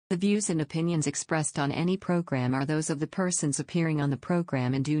The views and opinions expressed on any program are those of the persons appearing on the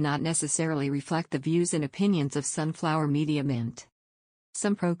program and do not necessarily reflect the views and opinions of Sunflower Media Mint.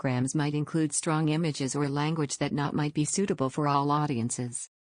 Some programs might include strong images or language that not might be suitable for all audiences.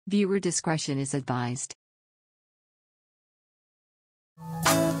 Viewer discretion is advised.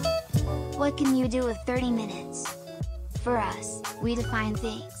 What can you do with 30 minutes? For us, we define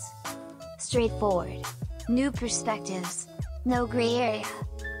things. Straightforward. New perspectives. No gray area.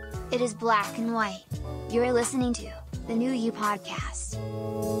 It is black and white. You're listening to the New You Podcast.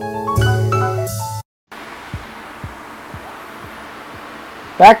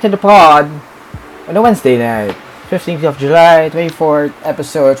 Back to the pod on a Wednesday night, 15th of July, 24th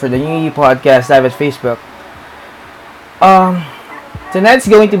episode for the New You Podcast live at Facebook. Tonight's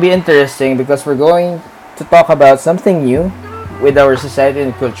going to be interesting because we're going to talk about something new with our society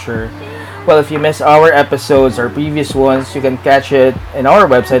and culture. Well, if you miss our episodes or previous ones, you can catch it in our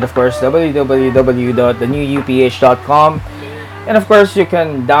website, of course, www.thenewuph.com. And of course, you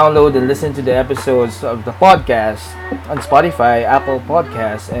can download and listen to the episodes of the podcast on Spotify, Apple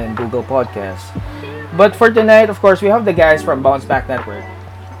Podcasts, and Google Podcasts. But for tonight, of course, we have the guys from Bounce Back Network.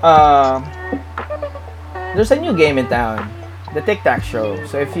 There's a new game in town, the Tic Tac Show.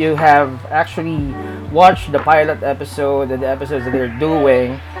 So if you have actually watched the pilot episode and the episodes that they're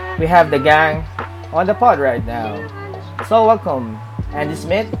doing, we have the gang on the pod right now. So welcome, Andy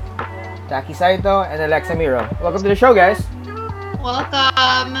Smith, Taki Saito, and Alexa Miro. Welcome to the show, guys.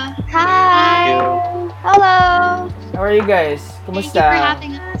 Welcome. Hi. Hello. How are you guys? Thank Kumusta? you for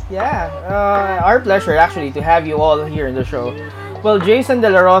having us. Yeah, our pleasure actually to have you all here in the show. Well, Jason De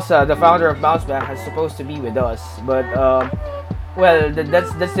La Rosa, the founder of Bounce Back, is supposed to be with us, but well,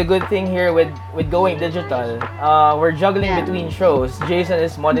 that's the good thing here with going digital. We're juggling between shows. Jason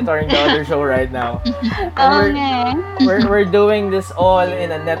is monitoring the other show right now. We're doing this all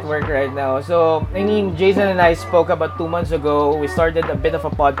in a network right now. So I mean, Jason and I spoke about 2 months ago. We started a bit of a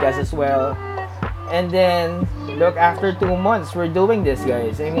podcast as well. And then, look, after 2 months, we're doing this,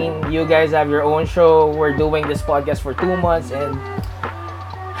 guys. I mean, you guys have your own show. We're doing this podcast for 2 months, and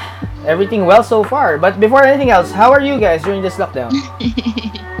everything well so far. But before anything else, how are you guys during this lockdown?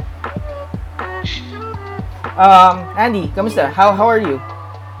 Andy, kamusta? How are you?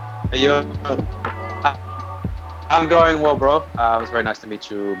 I'm going well, bro. It was very nice to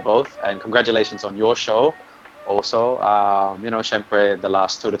meet you both, and congratulations on your show. Also, syempre, the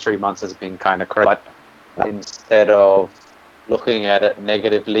last 2 to 3 months has been kind of crazy. But instead of looking at it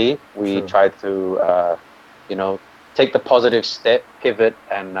negatively, we try to, take the positive step, pivot,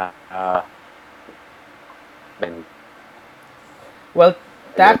 and Well,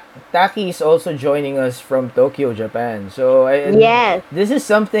 Taki is also joining us from Tokyo, Japan. So Yes. this is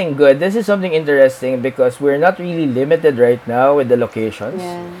something good. This is something interesting because we're not really limited right now with the locations.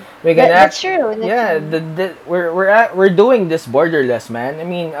 Yeah. We can That's true. we're doing this borderless, man. I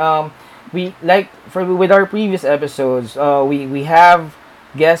mean, we like with our previous episodes, we have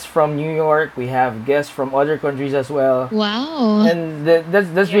guests from New York, we have guests from other countries as well. Wow. And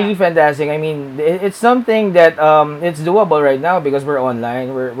that's really fantastic. I mean, it's something that it's doable right now because we're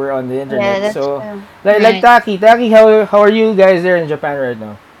online, we're on the internet. Yeah, that's So true. like Taki, how are you guys there in Japan right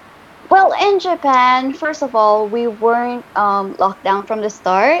now? Well, in Japan, first of all, we weren't locked down from the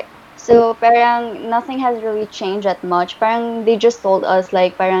start. So parang nothing has really changed that much. Parang they just told us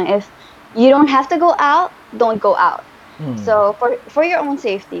like parang if you don't have to go out, don't go out. So for your own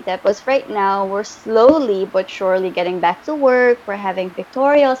safety, that was right now we're slowly but surely getting back to work. We're having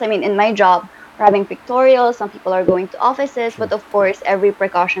pictorials. I mean, in my job, we're having pictorials. Some people are going to offices, but of course, every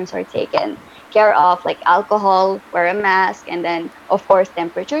precautions are taken care of, like alcohol, wear a mask, and then of course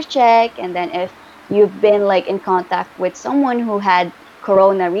temperature check. And then if you've been like in contact with someone who had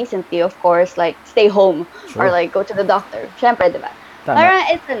corona recently, of course, like stay home or like go to the doctor. Syempre, diba? Tama. Parang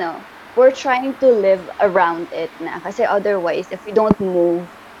it's we're trying to live around it na. Kasi otherwise, if we don't move,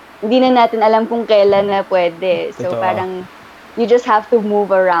 hindi na natin alam kung kailan na pwede. So Totoo. parang you just have to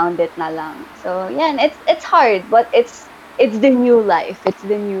move around it na lang. So yeah, and it's hard, but it's the new life. It's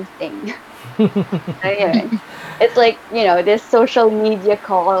the new thing. So, yeah. It's like, this social media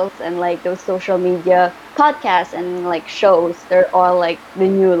calls and like those social media podcasts and like shows, they're all like the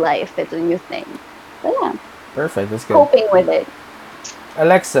new life. It's a new thing. So yeah, Perfect, that's good. coping with it.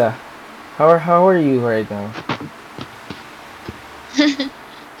 Alexa, how are you right now?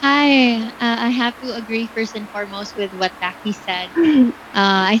 Hi. I have to agree first and foremost with what Taki said.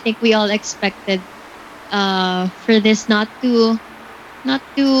 I think we all expected for this not to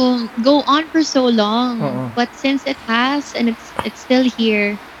go on for so long, but since it has and it's still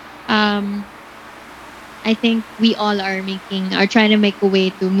here, I think we all are trying to make a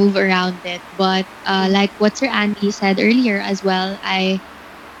way to move around it. But like what Sir Andy said earlier as well, I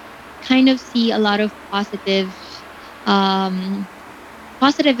kind of see a lot of um,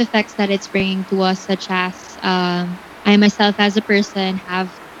 positive effects that it's bringing to us, such as I myself as a person have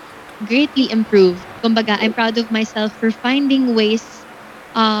greatly improved. Kumbaga, I'm proud of myself for finding ways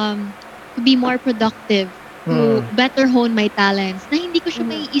um, to be more productive, to Hmm. better hone my talents na hindi ko siya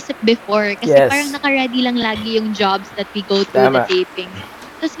maiisip before kasi parang Yes. naka-ready lang lagi yung jobs that we go through the Tama. tapings.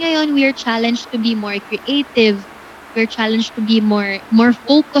 Tapos ngayon, we are challenged to be more creative. We're challenged to be more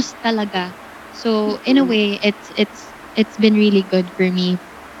focused talaga. So in a way, it's been really good for me.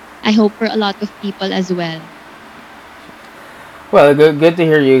 I hope for a lot of people as well. Well, good to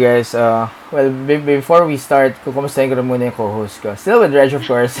hear you guys. Well, before we start, kukumustahin ko na muna yung co-host ko. Still with Reg, of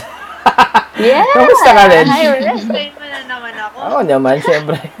course. Yeah! Kamusta ka, Reg? Hi, Reg. Explain mo na naman ako. Oo naman,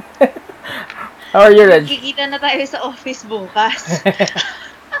 syempre. How are you, Reg? Magkikita na tayo sa office bukas.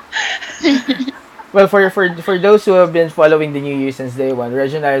 Well, for those who have been following the New Year since day one,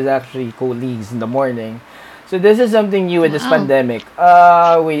 Reg and I is actually colleagues in the morning. So this is something new with this Wow. pandemic.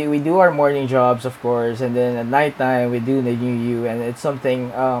 We do our morning jobs, of course, and then at nighttime we do the New Year, and it's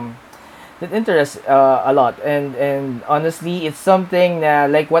something that interests a lot. And honestly, it's something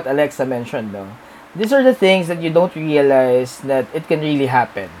like what Alexa mentioned, though. These are the things that you don't realize that it can really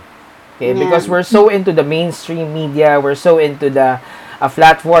happen. Okay, Yeah. because we're so into the mainstream media, we're so into the a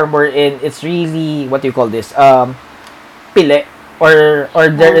platform wherein it's really what do you call this pili, or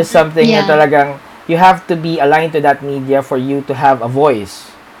there is something na Yeah. talagang you have to be aligned to that media for you to have a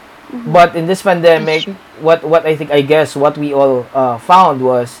voice. But in this That's pandemic, true. what I guess what we all found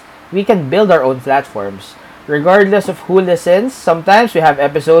was we can build our own platforms regardless of who listens. Sometimes we have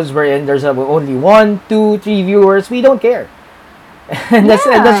episodes wherein there's only one, two, three viewers. We don't care.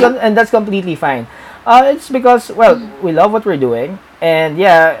 Yeah. And that's completely fine. It's because we love what we're doing, and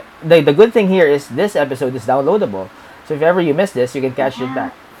yeah, the good thing here is this episode is downloadable. So if ever you miss this, you can catch it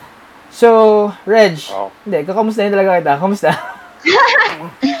back. So, Reg, Wow. hindi, kakamustahin talaga kita. Kamusta?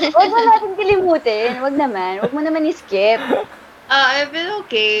 Huwag mo natin kalimutin. Huwag naman. Huwag mo naman i-skip. I've been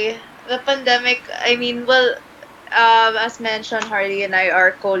okay. The pandemic, I mean, well, as mentioned, Harley and I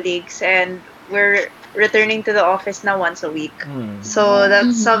are colleagues, and we're returning to the office now once a week. So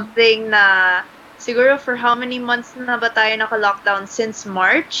that's Mhm. something na siguro for how many months na ba tayo naka-lockdown? Since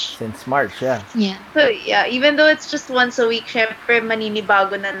March? Since March, yeah. Yeah. So yeah, even though it's just once a week, syempre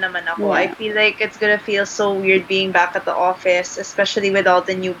maninibago na naman ako. Yeah. I feel like it's gonna feel so weird being back at the office, especially with all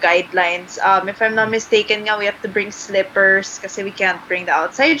the new guidelines. If I'm not mistaken nga, we have to bring slippers kasi we can't bring the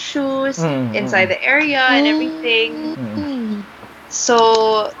outside shoes inside the area and everything.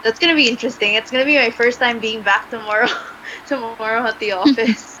 So that's gonna be interesting. It's gonna be my first time being back tomorrow, tomorrow at the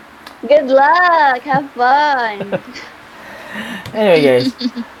office. Good luck. Have fun. Anyway, guys.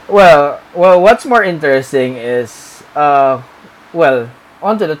 What's more interesting is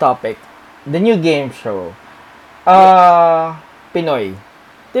onto the topic, the new game show. Pinoy.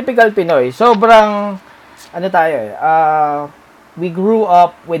 Typical Pinoy. Sobrang ano tayo eh. We grew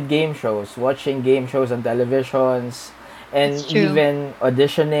up with game shows, watching game shows on televisions, and That's true. even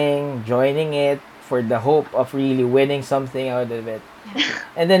auditioning, joining it for the hope of really winning something out of it.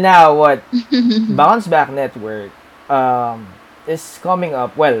 And then now, what? Bounce Back Network is coming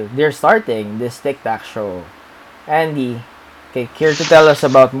up. Well, they're starting this Tic Tac show. Andy, okay, care to tell us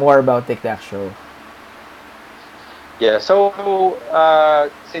more about Tic Tac show? Yeah, so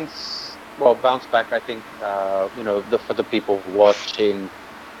since Bounce Back, I think for the people watching,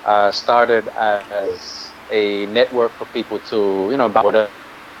 started as a network for people to about a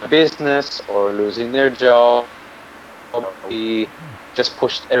business or losing their job. We just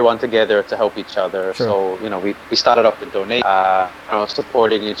pushed everyone together to help each other. Sure. So we started off with donate,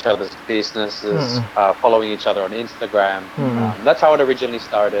 supporting each other's businesses, following each other on Instagram. That's how it originally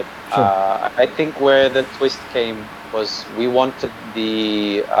started. Sure. I think where the twist came was we wanted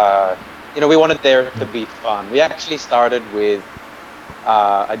we wanted there to be fun. We actually started with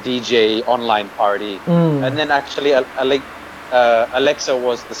a DJ online party, and then actually Alexa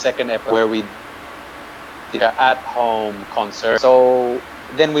was the second episode where we did an at-home concert. So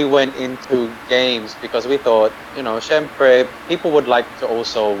then we went into games because we thought, syempre, people would like to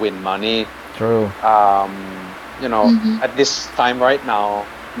also win money. True. At this time right now,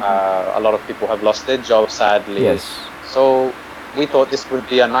 a lot of people have lost their jobs, sadly. Yes. So we thought this would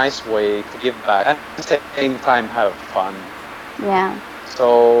be a nice way to give back and at the same time have fun. Yeah.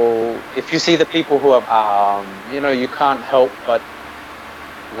 So if you see the people who have, you can't help but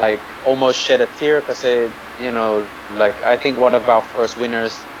almost shed a tear because I think one of our first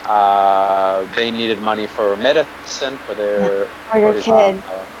winners They needed money for medicine Yeah. For for your his kid.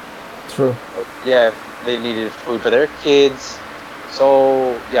 True. yeah, they needed food for their kids.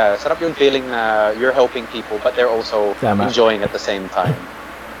 So yeah, sarap yung feeling na you're helping people, but they're also Tama. enjoying at the same time.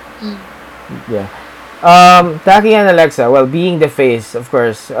 Mm. Yeah. Taki and Alexa, well, being the face, of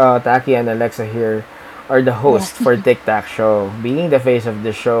course, Taki and Alexa here are the host Yeah. for Tic Tac Show. Being the face of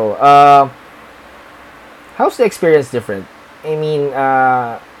the show, how's the experience different? I mean,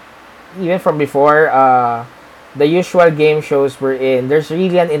 even from before, the usual game shows we're in, there's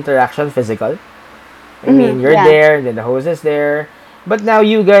really an interaction physical. I mean, you're Yeah. there, then the host is there. But now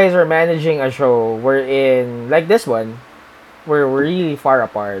you guys are managing a show wherein, like this one, where we're really far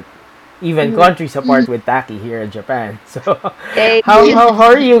apart, even countries apart with Taki here in Japan. So, They how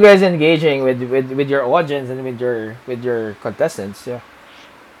are you guys engaging with your audience and with your contestants? Yeah.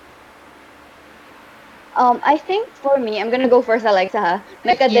 I think for me, I'm gonna go first, Alexa, ha? Yeah,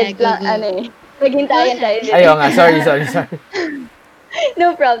 Naka-dead go, plan, go. ano eh. Naghintayan tayo dito. Ayaw nga, sorry.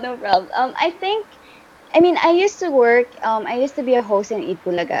 No problem, no problem. I used to work, I used to be a host in Eat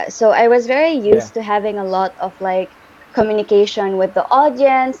Bulaga. So I was very used to having a lot of like communication with the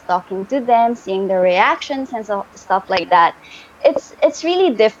audience, talking to them, seeing their reactions and stuff like that. It's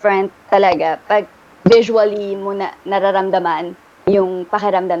really different talaga pag visually mo nararamdaman yung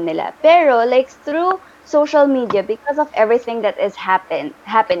pakiramdam nila. Pero like through social media, because of everything that is happening,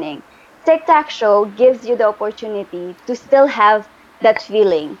 Tic-Tac Show gives you the opportunity to still have that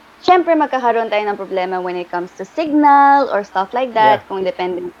feeling. Siyempre, magkakaroon tayo ng problema when it comes to signal or stuff like that, Yeah. kung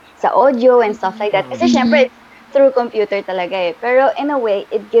depende sa audio and stuff like that. Kasi syempre, it's through computer talaga eh. Pero in a way,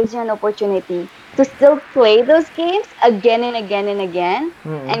 it gives you an opportunity to still play those games again and again and again,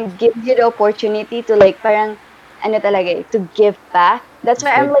 and gives you the opportunity to like parang ano talaga eh, to give back. That's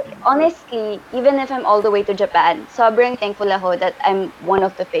why I'm like, honestly, even if I'm all the way to Japan, sobrang thankful ako that I'm one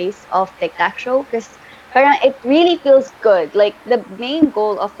of the face of Tic-Tac Show because parang it really feels good. Like, the main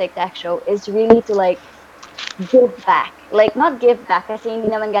goal of Tic-Tac Show is really to like, give back. Like, not give back kasi hindi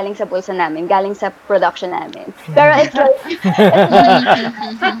naman galing sa bulsa namin, galing sa production namin. Pero it's like,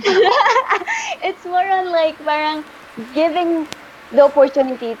 it's more on like, parang giving the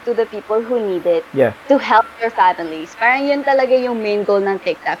opportunity to the people who need it Yeah. to help their families. Parang yun talaga yung main goal ng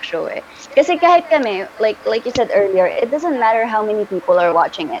Tic-Tac Show eh. Kasi kahit kami, like you said earlier, it doesn't matter how many people are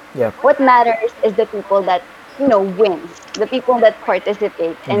watching it. Yeah. What matters is the people that, wins. The people that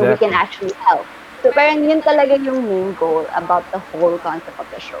participate and we can actually help. So parang yun talaga yung main goal about the whole concept of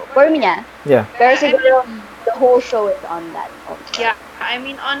the show. For me, Yeah. pero siguro the whole show is on that also. Yeah, I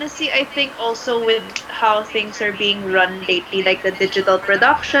mean, honestly, I think also with how things are being run lately, like the digital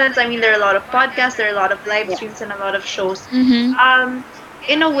productions, I mean, there are a lot of podcasts, there are a lot of live streams, and a lot of shows.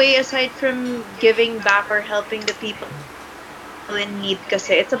 In a way, aside from giving back or helping the people in need,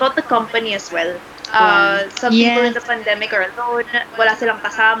 kasi it's about the company as well. Some people in the pandemic are alone, wala silang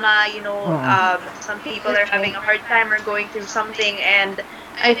kasama, some people are having a hard time or going through something, and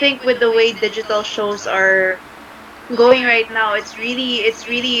I think with the way digital shows are going right now, it's really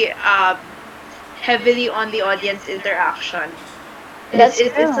heavily on the audience interaction. That's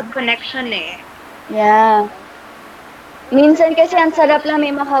It's a true. connection eh. Yeah. Minsan kasi ang sarap lang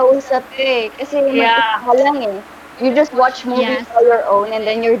may makausap ka eh. Kasi Yeah. mag-isa ka lang eh. You just watch movies Yes. on your own and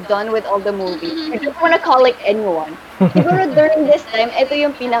then you're done with all the movies. You don't wanna call like anyone. Siguro during this time, ito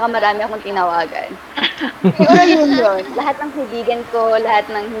yung pinakamarami akong tinawagan. Siguro yun. Lahat ng kaibigan ko, lahat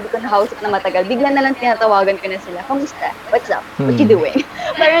ng hindi ko nakausap na matagal, bigla na lang tinatawagan ko na sila. Kamusta? What's up? What you doing?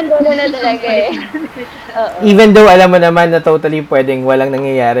 Parang gano'n na talaga eh. Oo. Even though alam mo naman na totally pwedeng walang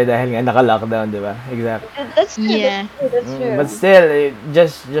nangyayari dahil nga naka-lockdown, di ba? Exactly. That's true. Yeah. That's true. But still,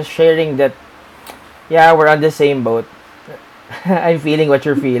 just sharing that, yeah, we're on the same boat. I'm feeling what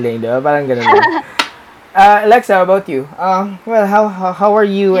you're feeling, di ba? Parang ganun lang. Alexa, how about you? Well, how are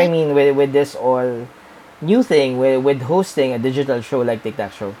you? I mean, with this all new thing with hosting a digital show like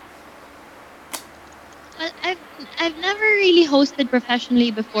Tic-Tac Show. Well, I've never really hosted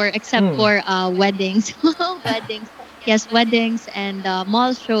professionally before, except for weddings. Weddings, yes, weddings and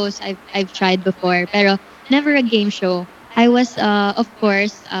mall shows. I've tried before, pero never a game show. I was, of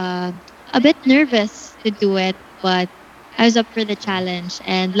course, a bit nervous to do it, but I was up for the challenge,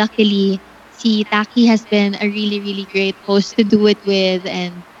 and luckily, si Taki has been a really, really great host to do it with,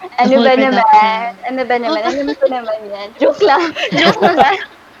 and the Ano whole ba naman? production. Ano ba naman? Ano ko naman yan? Joke lang. Joke lang.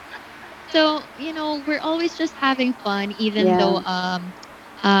 So, we're always just having fun, even Yeah. though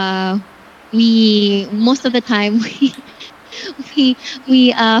we most of the time we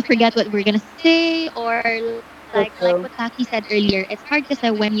forget what we're gonna say, or like what Taki said earlier. It's hard because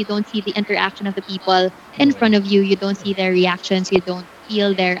when you don't see the interaction of the people in front of you, you don't see their reactions, you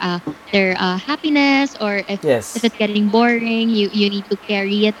feel their happiness, or if Yes. it's getting boring, you need to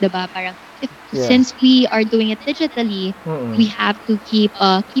carry it, diba? Parang if Yeah. since we are doing it digitally, Mm-mm. we have to keep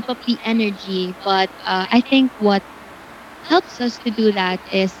up the energy. But I think what helps us to do that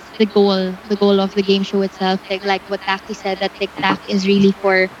is the goal of the game show itself. Like what Taki said, that TikTok is really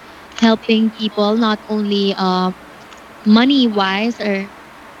for helping people, not only money wise, or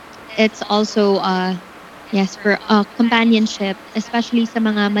it's also yes, for companionship, especially sa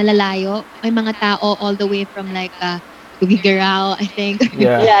mga malalayo. May mga tao all the way from like Tugigaraw, I think,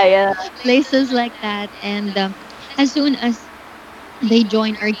 Yeah. Yeah, yeah. places like that. And as soon as they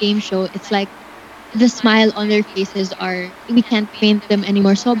join our game show, it's like the smile on their faces are, we can't paint them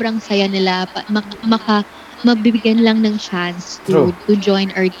anymore. Sobrang saya nila. Mabibigyan lang ng chance True. to join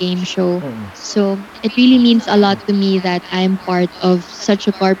our game show. Mm-mm. So it really means a lot to me that I'm part of such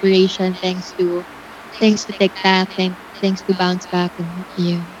a corporation, thanks to TikTok, thanks to Bounce Back and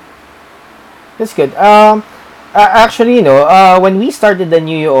you. That's good. Actually, when we started the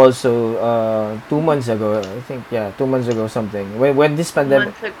new year also, 2 months ago, I think, yeah, 2 months ago something. When this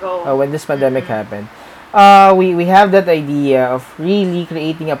pandemic, Months ago. when this pandemic happened, we have that idea of really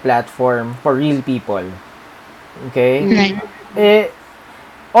creating a platform for real people. Okay. Right. Eh,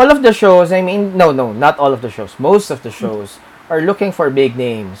 all of the shows, I mean, no, not all of the shows. Most of the shows are looking for big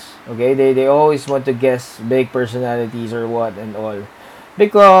names. Okay, they always want to guess big personalities or what and all,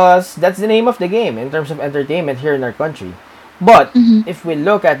 because that's the name of the game in terms of entertainment here in our country. But Mm-hmm. if we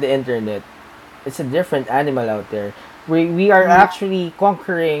look at the internet, it's a different animal out there. We are actually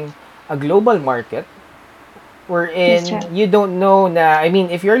conquering a global market That's wherein right. you don't know na, I mean,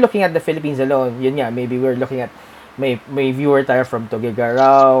 if you're looking at the Philippines alone, yun nga, maybe we're looking at, may viewer tayo from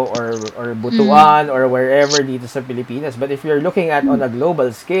Tuguegarao or Mm. Butuan or wherever dito sa Pilipinas. But if you're looking at on a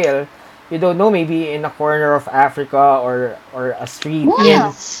global scale, you don't know, maybe in a corner of Africa or a street in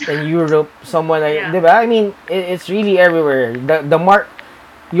Yes. Europe, someone like, Yeah. diba? I mean, it's really everywhere.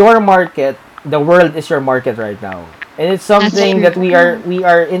 Your market, the world is your market right now. And it's That's something true. that we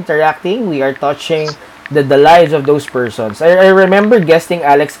are interacting, we are touching the lives of those persons. I remember guesting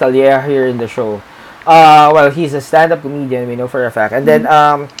Alex Calleja here in the show. Well, he's a stand-up comedian, we know for a fact. And then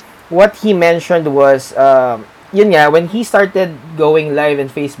what he mentioned was, yun nga, when he started going live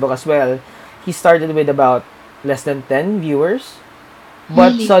in Facebook as well, he started with about less than 10 viewers.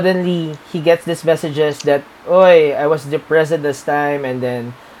 But Really. suddenly, he gets these messages that, Oy, I was depressed at this time, and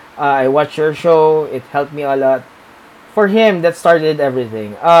then I watched your show, it helped me a lot. For him, that started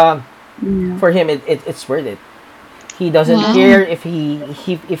everything. Yeah. For him, it's worth it. He doesn't Wow. care if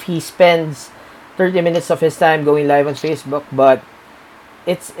he spends 30 minutes of his time going live on Facebook, but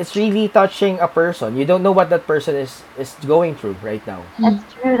it's really touching a person. You don't know what that person is going through right now. Mm.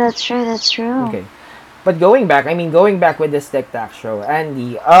 That's true. That's true. That's true. Okay. But going back with this TikTok show,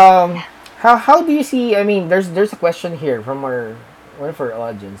 Andy, how do you see? I mean, there's a question here from one of our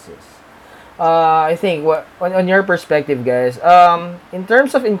audiences. I think what on your perspective, guys, in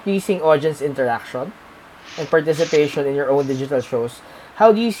terms of increasing audience interaction and participation in your own digital shows,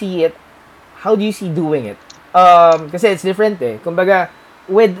 how do you see it? How do you see doing it? Kasi it's different eh. Kumbaga,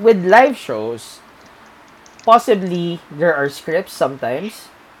 with live shows, possibly there are scripts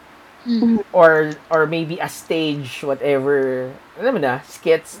sometimes, Mm. or maybe a stage, whatever, alam mo na,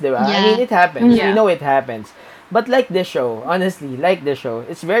 skits, di ba? I mean, Yeah. it happens. We Yeah. know it happens. But like this show, honestly, like this show,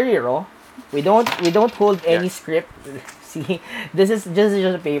 it's very raw. We don't hold any Yeah. script. See, this is just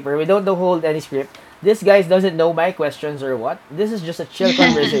a paper. We don't hold any script. This guy doesn't know my questions or what. This is just a chill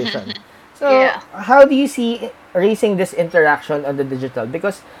conversation. So, Yeah. how do you see raising this interaction on the digital?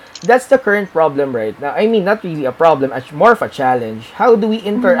 Because that's the current problem right now. I mean, not really a problem, more of a challenge. How do we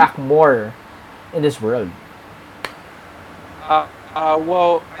interact more in this world?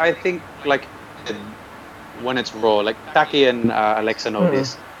 Well, I think like when it's raw, like Taki and Alexa know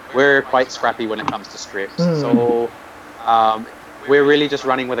this. We're quite scrappy when it comes to scripts, so we're really just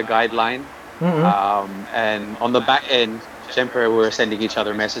running with a guideline. Mm-mm. And on the back end, syempre, we're sending each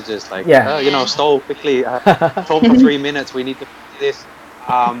other messages like, Yeah. Stow, quickly, talk for 3 minutes. We need to do this.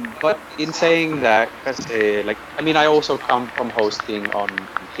 But in saying that, kasi, like, I mean, I also come from hosting on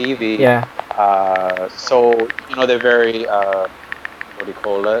TV. Yeah. So they're very what do you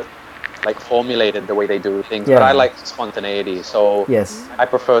call it? Like formulated the way they do things. But Yeah. I like spontaneity. So Yes. I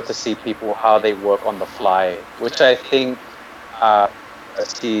prefer to see people how they work on the fly, which I think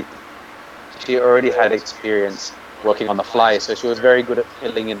she already had experience working on the fly, so she was very good at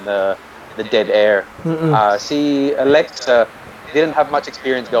filling in the dead air. Mm-mm. See, Alexa didn't have much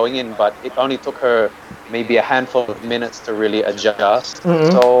experience going in, but it only took her maybe a handful of minutes to really adjust. Mm-mm.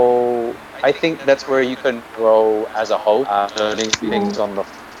 So I think that's where you can grow as a host, learning things on the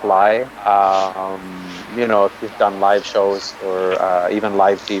fly. If you've done live shows or even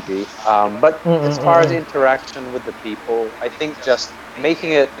live TV. But as far as interaction with the people, I think just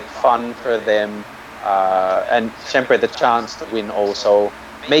making it fun for them, and syempre the chance to win also,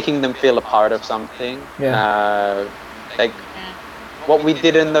 making them feel a part of something. Yeah. Like what we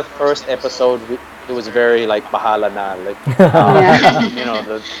did in the first episode, it was very like bahala na, like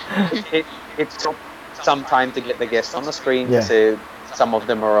it took some time to get the guests on the screen Yeah. kasi some of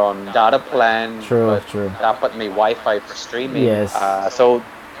them are on data plan, True, but true. dapat may Wi-Fi for streaming. Yes. So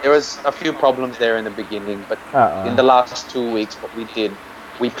there was a few problems there in the beginning, but in the last 2 weeks, what we did,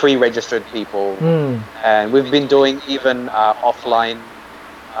 we pre-registered people, and we've been doing even offline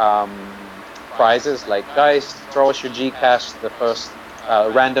prizes, like guys, throw us your Gcash. The first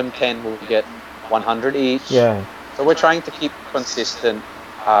random 10 will get 100 each. Yeah. So we're trying to keep consistent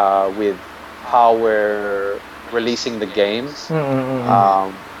with how we're releasing the games.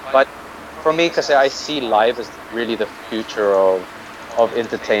 But for me, because I see live as really the future of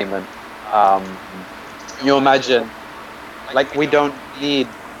entertainment. You imagine, like, we don't need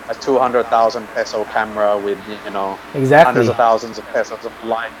a 200,000 peso camera with Exactly. hundreds of thousands of pesos of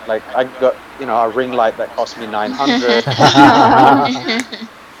light. Like, I got a ring light that cost me 900.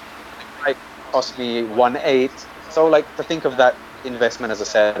 Like, cost me 1.8. So, like, to think of that investment as a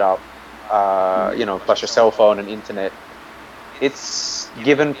setup, plus your cell phone and internet, it's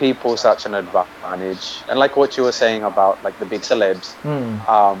given people such an advantage. And like what you were saying about like the big celebs,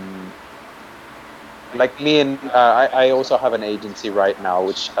 like me and I also have an agency right now,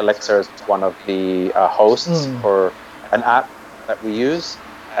 which Alexa is one of the hosts for an app that we use.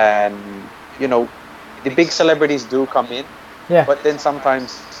 And the big celebrities do come in, but then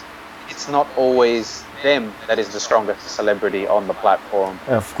sometimes it's not always them that is the strongest celebrity on the platform.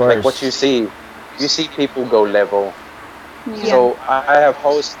 Of course. Like what you see people go level. So I have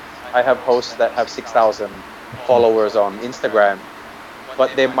hosts that have 6,000 followers on Instagram,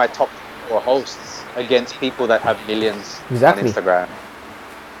 but they're my top 4 hosts against people that have millions on Instagram.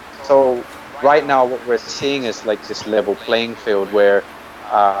 So right now what we're seeing is like this level playing field where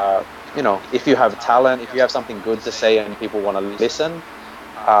if you have talent, if you have something good to say and people want to listen,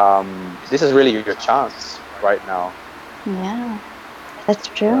 this is really your chance right now. Yeah, that's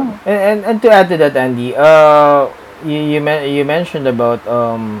true. And to add to that, Andy, you mentioned about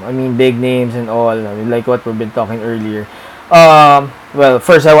big names and all. I mean, like what we've been talking earlier. Well,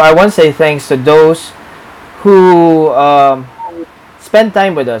 first I want to say thanks to those who spent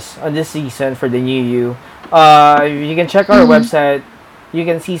time with us on this season for the new you. You can check our website. You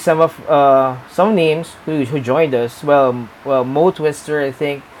can see some names who joined us. Well, Mo Twister, I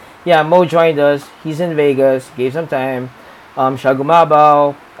think. Yeah, Mo joined us. He's in Vegas. Gave some time.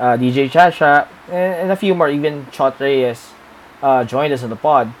 Shagumabaw, DJ Chacha, and a few more. Even Chot Reyes joined us on the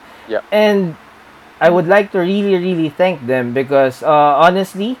pod. Yeah. And I would like to really, really thank them because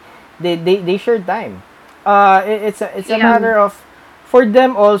honestly, they shared time. It's a matter of, for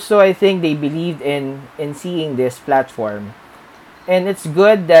them also. I think they believed in seeing this platform, and it's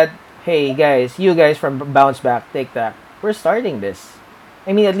good that, hey guys, you guys from Bounce Back, Take That, we're starting this.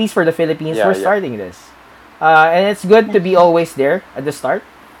 I mean, at least for the Philippines, we're starting this. And it's good to be always there at the start.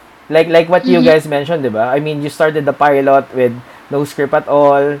 Like what you guys mentioned, diba? I mean, you started the pilot with no script at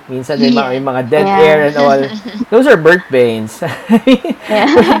all. Minsan may mga dead air and all. Those are birth pains. we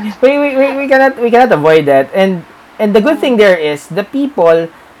cannot avoid that. And the good thing there is the people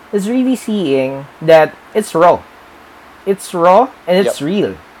is really seeing that it's raw. It's raw and it's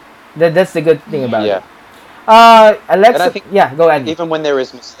real. That's the good thing about it. Alexa, and I think, go ahead. Even when there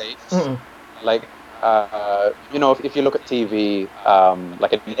is mistakes, like if you look at TV,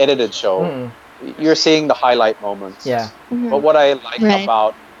 like an edited show, you're seeing the highlight moments. Yeah. But what I like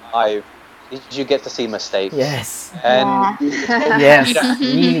about live is you get to see mistakes. Yes. And yes,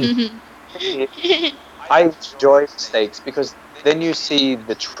 really. I enjoy mistakes because then you see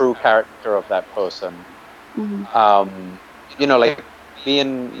the true character of that person. Like me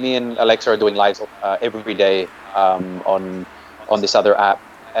and Alexa are doing lives every day on this other app.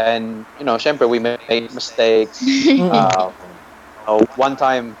 And syempre we made mistakes. One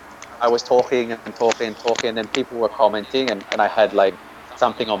time I was talking and people were commenting and I had like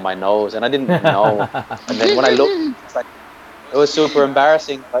something on my nose and I didn't know. And then when I looked, it's like, it was super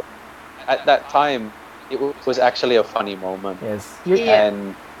embarrassing, but at that time it was actually a funny moment. Yes.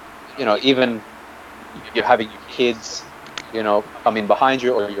 And even you're having your kids coming behind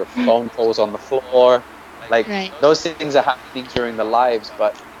you or your phone falls on the floor. Like, those things are happening during the lives,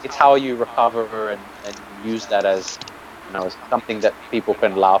 but it's how you recover and use that as, something that people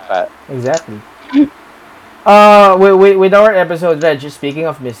can laugh at. Exactly. With our episode, Reg, speaking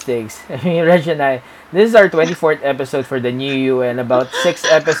of mistakes, I mean, Reg and I, this is our 24th episode for the new you and about 6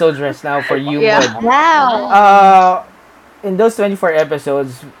 episodes rest now for you, Yeah. Mod. Wow. In those 24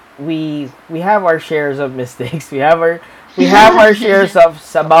 episodes, we have our shares of mistakes. We have our shares of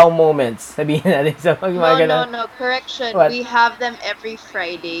sabaw moments. Sabihin natin sa pag No, mga no, ganun. no. Correction. What? We have them every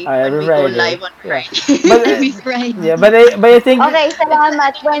Friday when Every we go Friday. live on Yeah. Friday. But Every Friday. yeah, but I think Okay,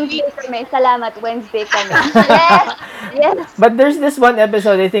 salamat. Wednesday kami. Salamat. Wednesday kami. Yes! Yes! but there's this one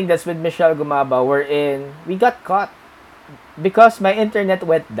episode I think that's with Michelle Gumaba wherein we got caught because my internet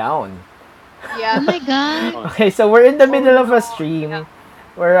went down. Oh Yeah. my God. Okay, so we're in the middle of a stream.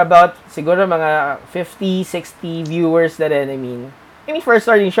 We're about siguro mga 50, 60 viewers na rin. I mean for a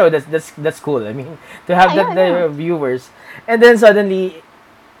starting show, that's cool. I mean to have Yeah, that yeah. viewers. And then suddenly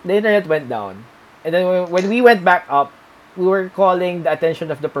the internet went down. And then when we went back up, we were calling the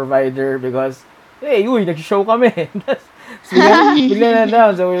attention of the provider because hey, uy, nag-show kami. So bigla na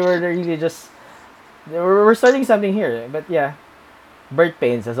down. So we were really just we're starting something here. But yeah, birth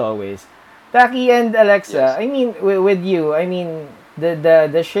pains as always. Taki and Alexa, Yes. I mean with you, I mean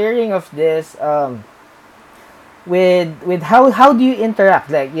the sharing of this with how do you interact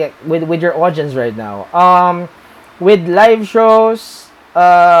like yeah with your audience right now? With live shows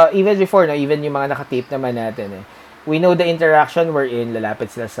even before no even yung mga nakatape naman natin eh. We know the interaction we're in lalapit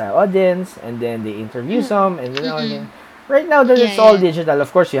sila sa audience and then they interview some and then all that. Right now that it's Yeah, all yeah. digital. Of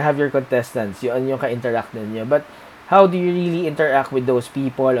course, you have your contestants, yung ka-interact ninyo. But how do you really interact with those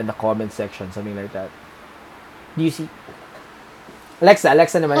people on the comment section, something like that? Do you see? Alexa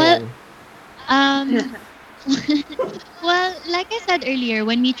naman Well, yan. Um, well, like I said earlier,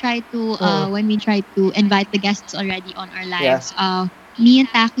 when we try to invite the guests already on our lives, me and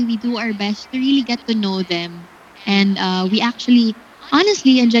Taki, we do our best to really get to know them, and we actually,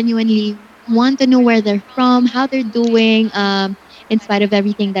 honestly and genuinely want to know where they're from, how they're doing, in spite of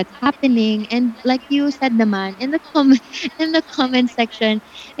everything that's happening. And like you said, naman in the in the comment section,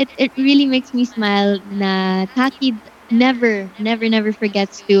 it really makes me smile. Na Taki never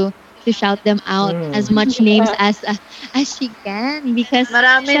forgets to shout them out as much names as she can because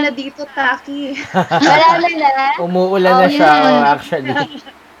Marami na syem- dito, Taki. Marami na. Umuulan na Oh, siya, yeah. actually.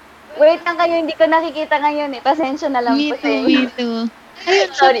 Wait lang kayo, hindi ko nakikita ngayon eh. Pasensya na lang Me po sa too, inyo. me too. Ayun,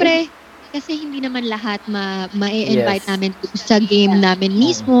 Sorry. syempre, kasi hindi naman lahat ma-invite Yes. namin sa game namin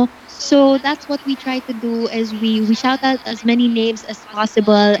mismo. So that's what we try to do is we shout out as many names as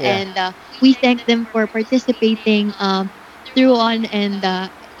possible Yeah. and we thank them for participating through on and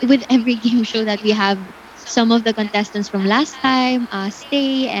with every game show that we have. Some of the contestants from last time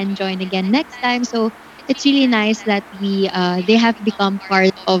stay and join again next time. So it's really nice that they have become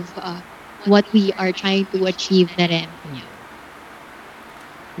part of what we are trying to achieve na rin.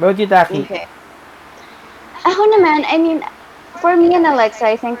 About you, Taki? Okay. Ako naman, I mean, for me and Alexa,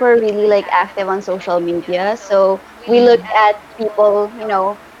 I think we're really like active on social media. So we look at people,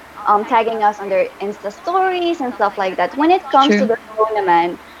 tagging us on their Insta stories and stuff like that. When it comes to True. the show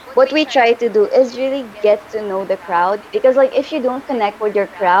naman, what we try to do is really get to know the crowd because like if you don't connect with your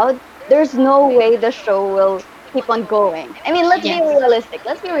crowd, there's no way the show will keep on going. I mean, let's be Yes. realistic.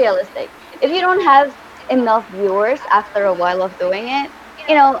 Let's be realistic. If you don't have enough viewers after a while of doing it,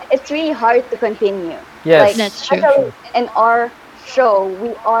 it's really hard to continue. Yes. Like, That's true. especially in our show,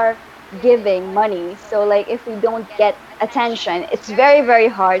 we are giving money. So, like, if we don't get attention, it's very, very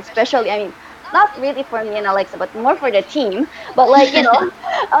hard. Especially, I mean, not really for me and Alexa, but more for the team. But like,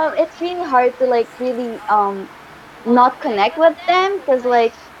 it's really hard to like really not connect with them because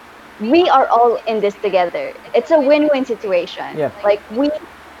like we are all in this together. It's a win-win situation. Yeah. Like we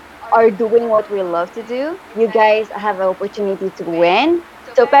are doing what we love to do. You guys have an opportunity to win.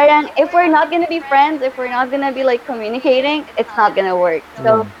 So parang if we're not gonna be friends, if we're not gonna be like communicating, it's not gonna work.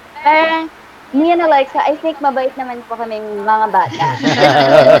 So parang me and Alexa, I think mabait naman po kaming mga bata.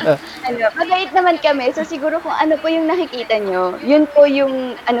 Mabait naman kami. So siguro kung ano po yung nakikita nyo, yun po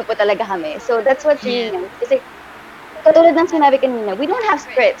yung ano po talaga kami. So that's what's really nice. Kasi katulad ng sinabi kanina, we don't have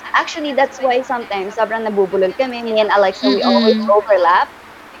scripts. Actually, that's why sometimes sobrang nabubulol kami. Me and Alexa, we always overlap.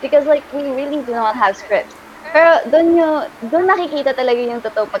 Because like, we really do not have scripts. Pero doon nakikita talaga yung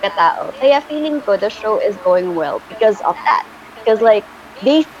totoo pagkatao. Kaya feeling ko the show is going well because of that. Because like,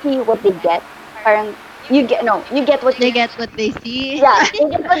 they see what they get. Parang, you get what They get what they see. Yeah, you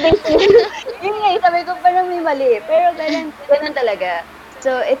get what they see. Yun nga, sabi ko parang may mali. Pero parang ganun talaga.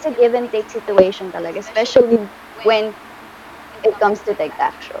 So, it's a give and take situation talaga. Especially when it comes to Tic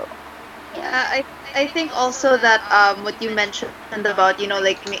Tac Show. I I think also that what you mentioned about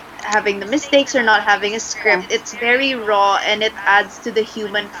like having the mistakes or not having a script, Yeah. it's very raw and it adds to the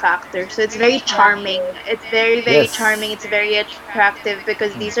human factor. So it's very charming. Exactly. It's very Yes. charming. It's very attractive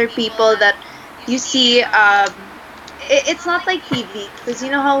because these are people that you see. It's not like TV because you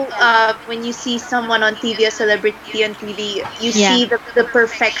know how when you see someone on TV, a celebrity on TV, you see Yeah. the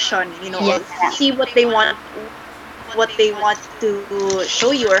perfection. Yeah. You see what they want to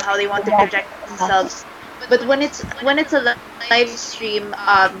show you or how they want to project Exactly. themselves. But when it's a live stream,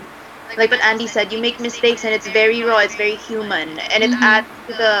 like what Andy said, you make mistakes and it's very raw, it's very human, and it adds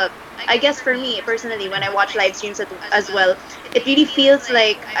Mm-hmm. to the. I guess for me personally, when I watch live streams as well, it really feels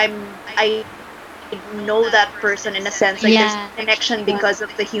like I know that person in a sense. Like there's connection Yeah. because of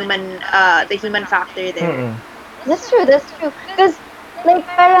the human factor there. Mm-mm. That's true. That's true. Because, like,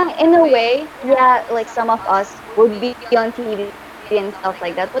 parang in a way, yeah, like some of us would be on TV and stuff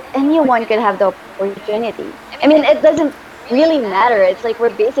like that, but anyone could have the opportunity. I mean, it doesn't really matter. It's like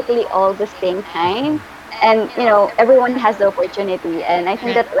we're basically all the same time, and everyone has the opportunity. And I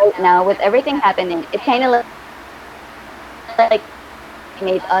think that Right. right now, with everything happening, it kind of like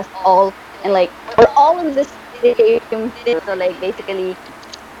made us all and like we're all in the same situation. So like basically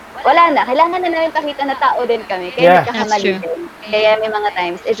wala na. Kailangan na namin pakita na tao din kami. Kaya nagkakamali Yeah. din. Kaya may That's mga true.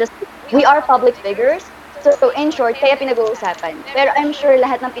 times, it's just, we are public figures. So in short, kaya pinag-uusapan. Pero I'm sure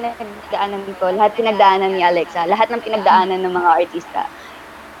lahat ng pinagdaanan ko, lahat pinagdaanan ni Alexa, lahat ng pinagdaanan ng mga artista,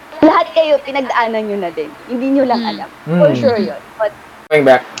 lahat kayo pinagdaanan nyo na din. Hindi nyo lang alam. Mm. For sure Mm. yun. Mm-hmm. But Going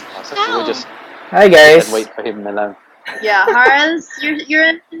back. So we Oh. just Hi sit and guys. wait for him na lang. Yeah, Harls, you're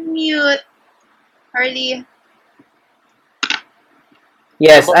on mute, Harley.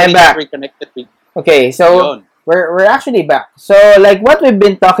 Yes, But I'm we just back. reconnected with Okay, so Yon. we're actually back. So like what we've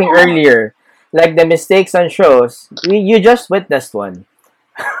been talking earlier, like the mistakes on shows, you just witnessed one.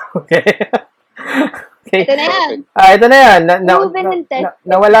 Okay. Okay. ito na yan. Perfect. Ito na yan. Proven and tested.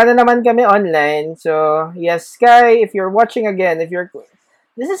 Nawala na naman kami online. So, yes, Sky, if you're watching again,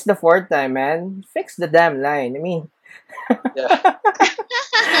 this is the fourth time, man. Fix the damn line. I mean, Yeah.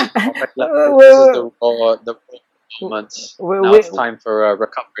 Okay, we, this is the moments. we, Now we, it's time for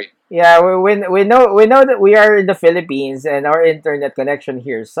recovery. yeah, we know that we are in the Philippines and our internet connection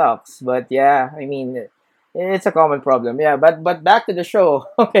here sucks. But yeah, I mean, it's a common problem. Yeah, but back to the show.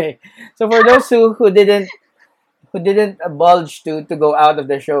 Okay, so for those who didn't bulge to go out of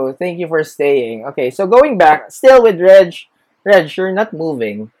the show, thank you for staying. Okay, so going back, still with Reg. Reg, you're not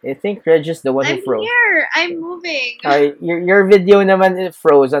moving. I think Reg is the one who I'm froze. here. I'm moving. Your video naman it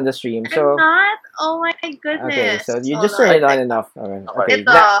froze on the stream. I'm So not. Oh my okay, goodness. so you Hold just turn it on. on enough. Okay, Okay. okay.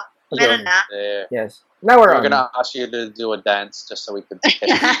 Ito. Okay. Meron na. There. Yes. Now we're We're on. gonna ask you to do a dance just so we could get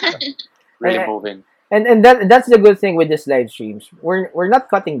really Eh, moving. And that's the good thing with this live streams. We're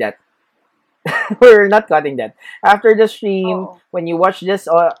not cutting that. We're not cutting that. After the stream, Oh. when you watch this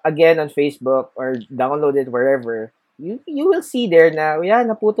again on Facebook or download it wherever, you will see there na, yeah,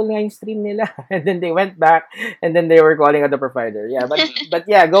 naputol nga yung stream nila. And then they went back and then they were calling out the provider. Yeah, but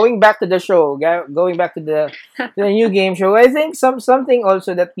yeah, going back to the show, going back to the new game show, I think something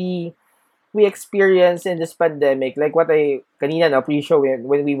also that we experienced in this pandemic, like what I kanina na pre-show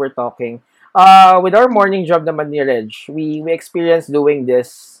when we were talking. With our morning job naman ni Reg, we experienced doing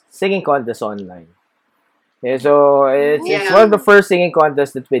this singing contest online. Yeah, so it's Yeah. one of the first singing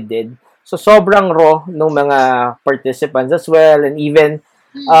contests that we did. So sobrang raw nung mga participants as well, and even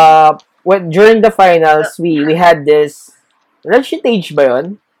Mm. during the finals we had this. Reg, si Tage ba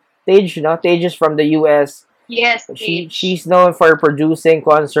yun? Tage, no? Tage is from the US. Yes, She's known for producing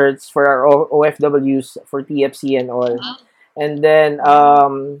concerts for our OFWs for TFC and all. And then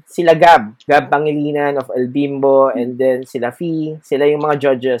sila Gab Pangilinan of El Bimbo, and then sila Fee, sila yung mga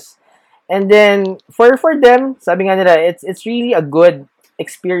judges. And then for them, sabi nga nila, it's really a good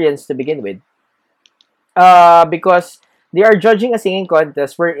experience to begin with. Because they are judging a singing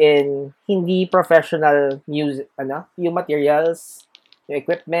contest wherein hindi professional music, yung materials, yung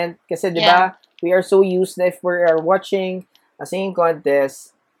equipment. Kasi, di ba, we are so used na if we are watching a singing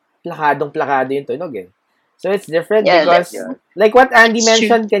contest, plakadong-plakado yung tunog eh. So, it's different Yeah, because, yeah. like what Andy It's true.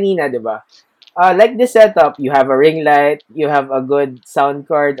 mentioned kanina, di ba? Like this setup, you have a ring light, you have a good sound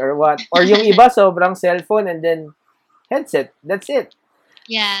card or what. Or yung iba, sobrang cellphone and then headset. That's it.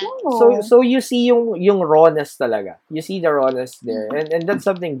 Yeah. So you see yung rawness talaga. You see the rawness there. And that's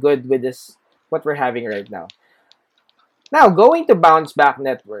something good with this what we're having right now. Now, going to Bounce Back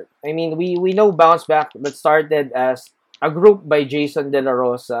Network. I mean, we know Bounce Back that started as a group by Jason De La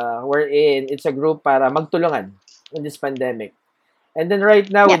Rosa, wherein it's a group para magtulungan in this pandemic. And then right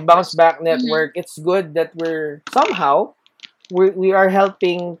now with Bounce Back Network, it's good that we're somehow we are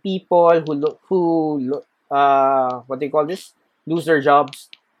helping people what do you call this, lose their jobs.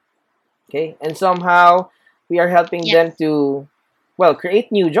 Okay, and somehow we are helping Yes. them to, well,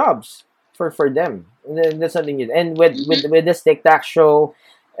 create new jobs for them. And then that's something new. And with this Tic Tac show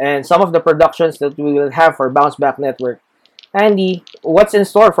and some of the productions that we will have for Bounce Back Network, Andy, what's in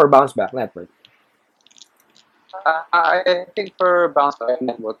store for Bounce Back Network? I think for Bounce Back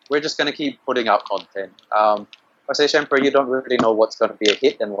Network, we're just gonna keep putting out content. I say, Shemper, you don't really know what's gonna be a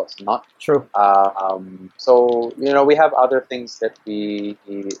hit and what's not. True. So we have other things that we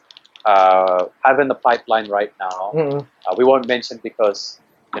have in the pipeline right now. Mm-mm. We won't mention because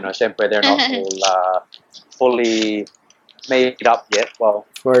Shemper, they're not all fully made up yet. Well,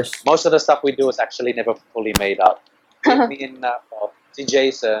 Of course. most of the stuff we do is actually never fully made up. Me and see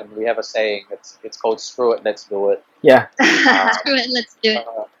Jason, we have a saying. It's called "Screw it, let's do it." Yeah. Screw it, let's do it.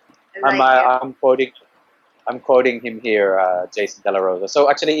 I'm quoting him here, Jason De La Rosa. So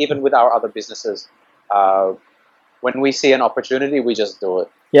actually, even with our other businesses, when we see an opportunity, we just do it.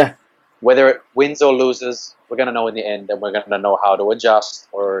 Yeah. Whether it wins or loses, we're gonna know in the end, and we're gonna know how to adjust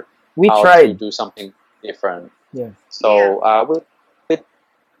or We how to tried. do something different. Yeah. So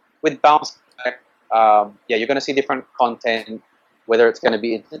with Bounce Back, you're gonna see different content. Whether it's gonna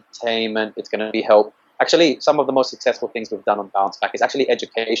be entertainment, it's gonna be help. Actually, some of the most successful things we've done on Bounce Back is actually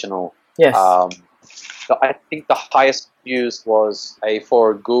educational. Yes. I think the highest views was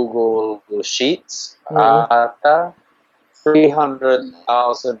for Google Sheets. Mhm.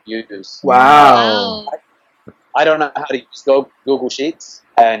 300,000 views. Wow. I don't know how to use Google Sheets,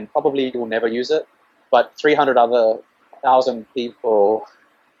 and probably you will never use it. But 300,000 people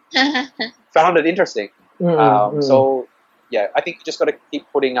found it interesting. Mm-mm. So I think you just got to keep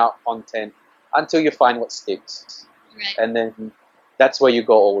putting out content until you find what sticks, Right. and then that's where you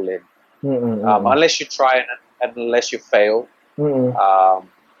go all in. Mm-mm. Unless you try and unless you fail, Mm-mm.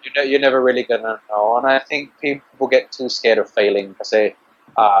 you're never really gonna know. And I think people get too scared of failing because they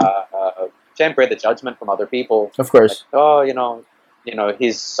temper the judgment from other people. Of course. Like,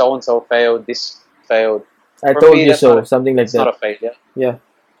 he's so and so failed, this failed. I For told me, you that's so. not Something like It's not that. a failure. Yeah.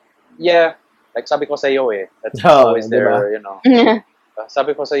 Yeah, like sabi ko sa'yo that's Oh, always there, Yeah.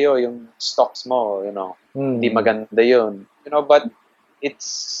 Sabi ko sa'yo, yung stocks mo, hindi Mm. maganda yun. But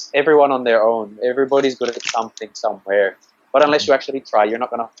it's everyone on their own. Everybody's good at something somewhere. But unless you actually try, you're not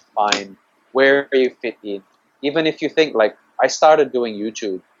going to find where you fit in. Even if you think, like, I started doing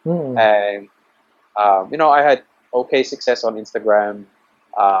YouTube. Mm. And, I had okay success on Instagram.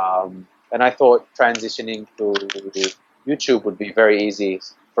 And I thought transitioning to YouTube would be very easy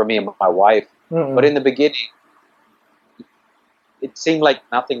for me and my wife. Mm-mm. But in the beginning, it seemed like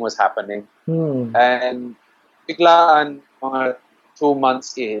nothing was happening. Mm. And biglaan, mga 2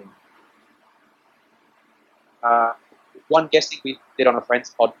 months in, one guesting we did on a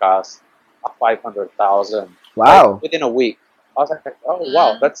friend's podcast, 500,000. Wow. Like, within a week. I was like, oh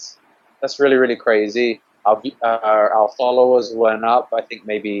wow, that's really, really crazy. Our followers went up. I think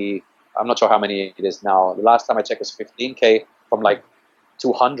maybe, I'm not sure how many it is now. The last time I checked was 15K from like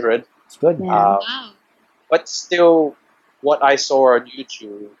 200. It's good. Yeah. Wow. But still, what I saw on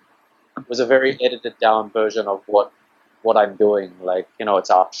YouTube was a very edited down version of what I'm doing. Like, it's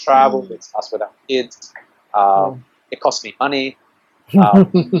our travel, it's us with our kids. It costs me money.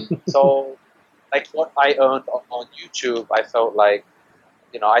 So, like, what I earned on YouTube, I felt like,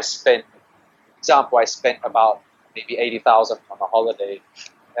 I spent about maybe 80,000 on a holiday,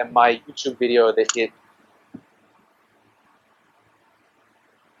 and my YouTube video that hit.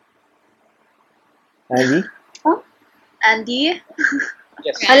 Andy? Andy?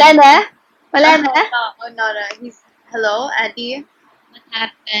 Yes. Wala na? Wala na? No. Hello, Andy? What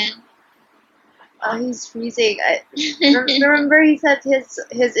happened? Oh, he's freezing. Remember he said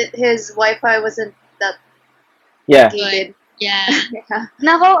his Wi-Fi wasn't that Yeah. good. Yeah. Yeah.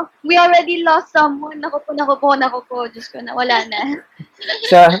 Nako, we already lost someone. Nako po. Diyos ko na, wala na.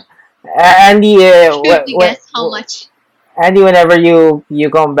 So, Andy, Should we guess how much? Andy, whenever you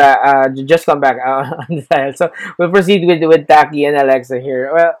come back, just come back on the dial. So we'll proceed with Taki and Alexa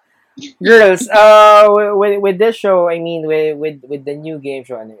here. Well, girls, with this show, I mean, with the new game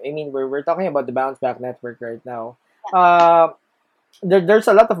show, I mean, we're talking about the Bounce Back Network right now. There's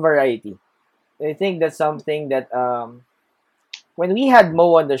a lot of variety. I think that's something that when we had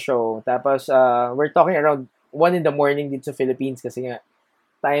Mo on the show, tapos we're talking around 1 in the morning dito sa Philippines kasi nga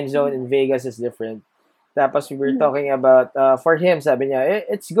time zone in Vegas is different. Tapos we were talking about for him, sabi niya,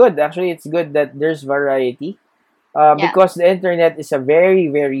 it's good. Actually, it's good that there's variety. Because the internet is a very,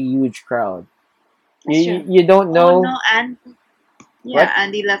 very huge crowd. That's You don't Oh know. no, and Yeah, What?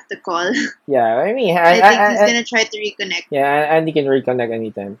 Andy left the call. Yeah, I mean, I think he's gonna try to reconnect. yeah, Andy can reconnect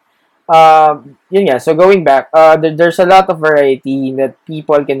anytime. Yun nga, so going back, there's a lot of variety that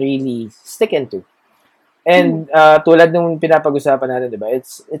people can really stick into. And tulad nung pinapag-usapan natin, 'di ba?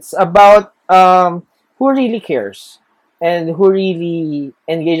 It's about who really cares and who really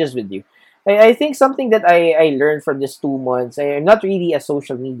engages with you. I think something that I learned from these 2 months. I'm not really a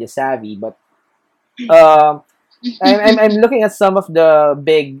social media savvy, but um I'm looking at some of the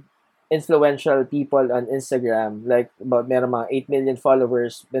big influential people on Instagram, like about meron mga 8 million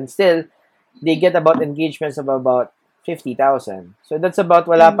followers, but still they get about engagements of about 50,000. So that's about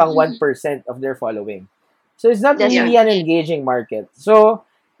wala pang 1% of their following. So it's not That's really Yeah. an engaging market. So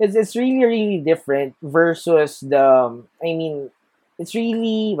it's really really different versus the I mean it's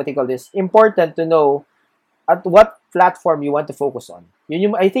really what do you call this important to know at what platform you want to focus on.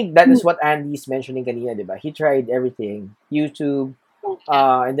 I think that is what Andy's mentioning kanina, di ba? He tried everything. YouTube,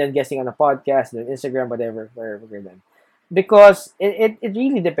 and then guessing on a podcast, then Instagram, whatever, wherever then. Because it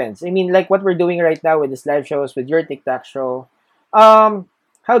really depends. I mean, like what we're doing right now with this live shows, with your TikTok show.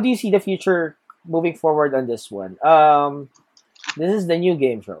 How do you see the future moving forward on this one? This is the new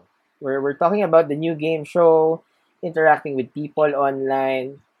game show. We're talking about the new game show, interacting with people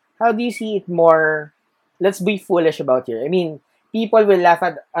online. How do you see it more? Let's be foolish about here. I mean, people will laugh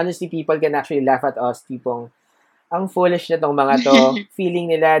at, honestly, people can actually laugh at us, tipong, ang foolish na tong mga to, feeling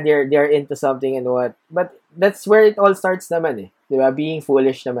nila they're into something and what. But that's where it all starts naman eh. Di ba? Being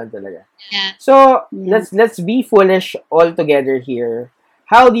foolish naman talaga. Yeah. So, Yeah. let's be foolish all together here.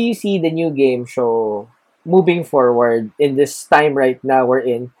 How do you see the new game show moving forward in this time right now we're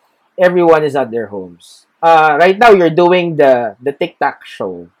in? Everyone is at their homes. Right now you're doing the TikTok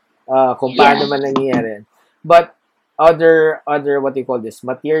show. Kung paano man nangyayari. But other what do you call this,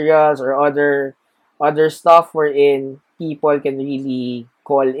 materials or other stuff wherein people can really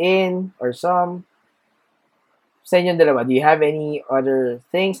call in or some sa inyong dalawa, do you have any other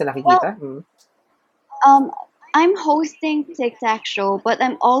things na nakikita? Um, I'm hosting TikTok show, but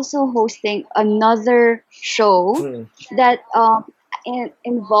I'm also hosting another show Mm. that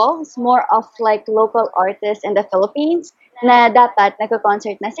involves more of like local artists in the Philippines na dapat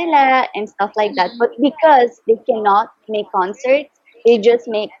nagko-concert na sila and stuff like that. But because they cannot make concerts, they just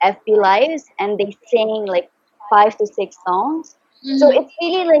make FB lives and they sing like 5 to 6 songs. So it's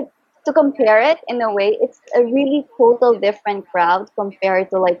really like to compare it in a way, it's a really total different crowd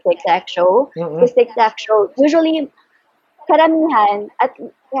compared to like TikTok show. Mm-mm. Because TikTok show usually karamihan at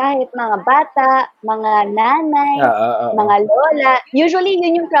kahit mga bata, mga nanay, mga lola, usually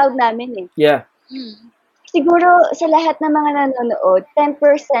yun yung crowd namin eh. Yeah. Siguro sa lahat ng mga nanonood, 10%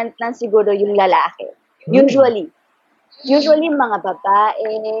 lang siguro yung lalaki. Usually. Usually mga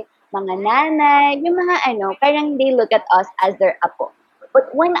babae, mga nanay, yung mga parang they look at us as their apo.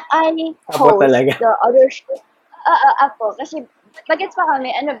 But when I Apo host talaga. the other show, apo, kasi bagets pa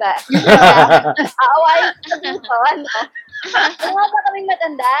kami, ano ba? Aawain ko dito, ano? Ano ba kaming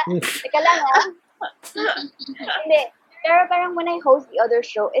matanda? Teka lang, Hindi. Pero parang when I host the other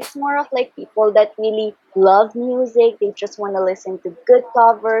show, it's more of like people that really love music. They just want to listen to good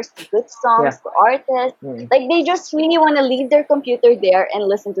covers, to good songs, to artists. Like they just really want to leave their computer there and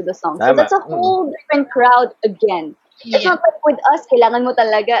listen to the song. So Tama. that's a whole different crowd again. It's not like with us, kailangan mo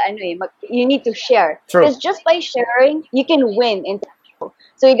talaga, you need to share. True. Because just by sharing, you can win in the show.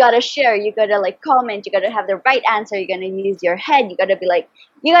 So you gotta share, you gotta like comment, you gotta have the right answer, you're gonna use your head, you gotta be like,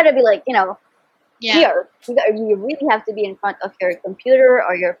 here. You really have to be in front of your computer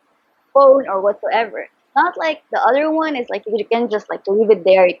or your phone or whatsoever. Not like the other one is like you can just like leave it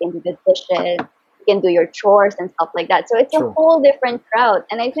there, you can do the dishes, you can do your chores and stuff like that. So it's True. a whole different crowd.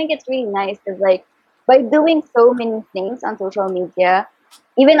 And I think it's really nice because like by doing so many things on social media,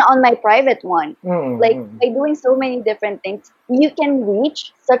 even on my private one, like by doing so many different things, you can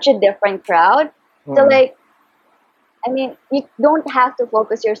reach such a different crowd. So like, I mean, you don't have to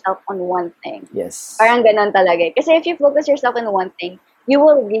focus yourself on one thing. Yes. Parang ganon talaga. Kasi if you focus yourself on one thing, you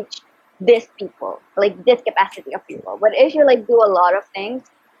will reach this people, like this capacity of people. But if you like do a lot of things,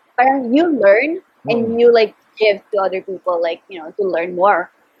 parang you learn and you like give to other people, like, to learn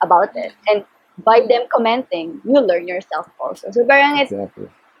more about it. And by them commenting, you learn yourself also. So parang Exactly.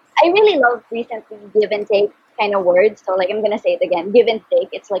 I really love recently give and take kind of words. So like I'm gonna say it again, give and take.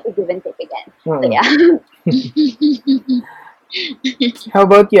 It's like a give and take again. So yeah. How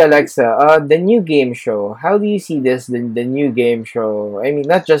about you, Alexa? The new game show. How do you see this? The new game show. I mean,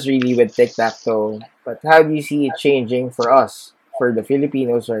 not just really with tic-tac-toe, but how do you see it changing for us, for the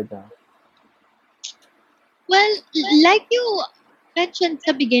Filipinos right now? Well, like you mentioned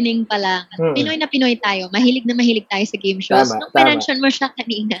sa beginning pa lang, Mm. Pinoy na Pinoy tayo. Mahilig na mahilig tayo sa game shows. Tama, Nung tama. mention mo siya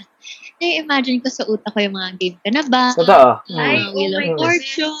kanina, na-imagine ko sa utak ko yung mga game ka na ba? Totoo. Ay, oh Wheel of my Mm.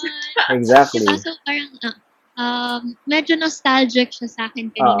 Fortune. Exactly. Kaso parang, medyo nostalgic siya sa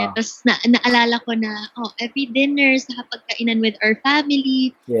akin kanina. Tapos naalala ko na, every dinner sa pagkainan with our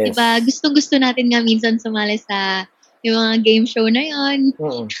family. Yes. Diba? Gustong-gusto natin nga minsan sumali sa yung mga game show na yon.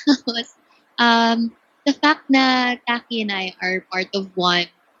 Mm. Tapos, the fact na Taki and I are part of one,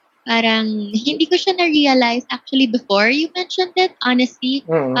 parang hindi ko siya na-realize actually before you mentioned it. Honestly,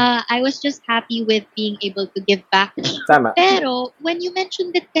 Mm. I was just happy with being able to give back. Tama. Pero, when you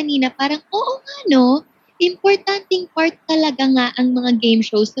mentioned it kanina, parang, oo nga no, importanteng part talaga nga ang mga game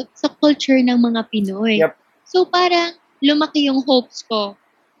shows sa culture ng mga Pinoy. Yep. So, parang, lumaki yung hopes ko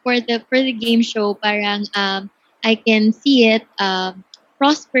for the game show. Parang, I can see it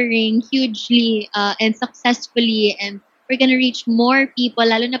prospering hugely and successfully, and we're gonna reach more people,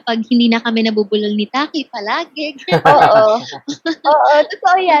 lalo na pag hindi na kami nabubulol ni Taki palagi. Oo. Oo,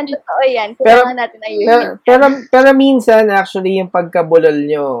 totoo yan. Kailangan natin ayusin. Pero minsan, actually, yung pagkabulol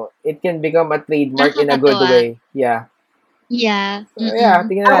nyo, it can become a trademark in a good Nakakatawa. way. Yeah. Yeah. So, yeah,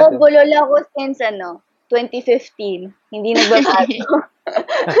 tingnan Ako, natin. bulol ako since 2015. Hindi nagbabago.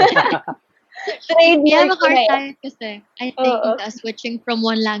 Trademark Yeah, ko na yan. tayo kasi. I think switching from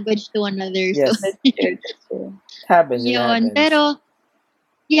one language to another. Yes. So, It happens. It yun. happens. Pero,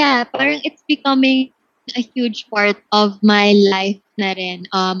 yeah, parang it's becoming a huge part of my life na rin.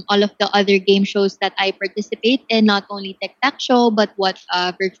 All of the other game shows that I participate in, not only Tic-Tac Show, but what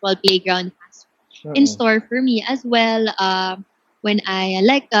Virtual Playground has in store for me as well. When I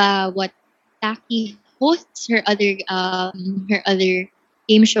what Taki hosts her other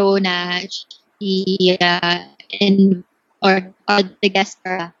game show na she or the guests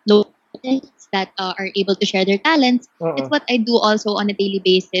are locals that are able to share their talents. It's what I do also on a daily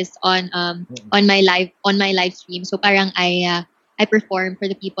basis on my live stream. So parang I perform for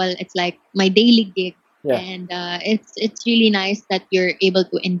the people. It's like my daily gig. Yeah. And it's really nice that you're able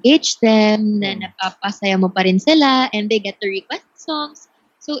to engage them, na napapasaya mo pa rin sila, and they get to request songs.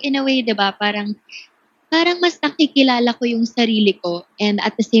 So in a way, 'di ba, parang mas nakikilala ko yung sarili ko, and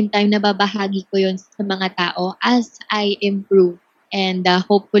at the same time nababahagi ko yun sa mga tao as I improve, and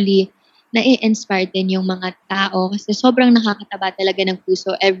hopefully na-inspire din yung mga tao kasi sobrang nakakataba talaga ng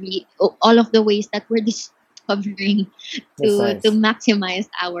puso all of the ways that we're discovering to maximize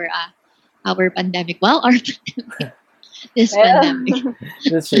our pandemic. Well, our pandemic. This pandemic.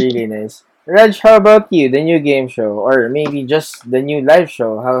 That's really nice. Reg, how about you? The new game show, or maybe just the new live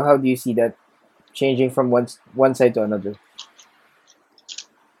show? How do you see that changing from one side to another?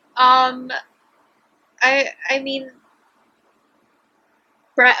 I mean,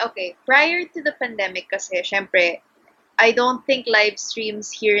 prior to the pandemic kasi, syempre, I don't think live streams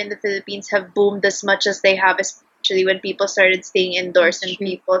here in the Philippines have boomed as much as they have, especially when people started staying indoors and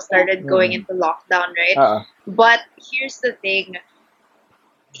people started going into lockdown, right? But here's the thing,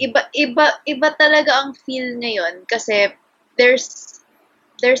 iba talaga ang feel ngayon kasi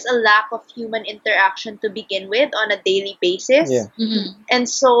there's a lack of human interaction to begin with on a daily basis. Yeah. And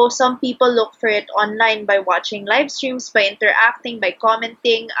so some people look for it online by watching live streams, by interacting, by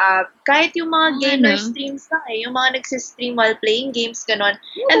commenting. Kahit yung mga gamer streams lang yung mga nagsistream while playing games, ganon.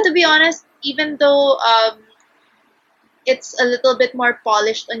 And to be honest, even though it's a little bit more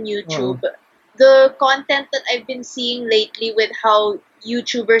polished on YouTube, the content that I've been seeing lately with how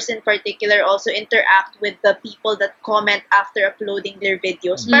YouTubers in particular also interact with the people that comment after uploading their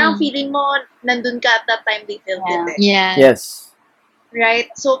videos. Parang feeling mo, nandun ka at that time they filmed it. Yeah. Yes.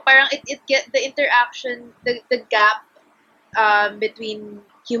 Right? So parang it get the interaction, the gap between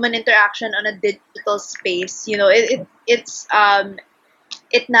human interaction on a digital space, it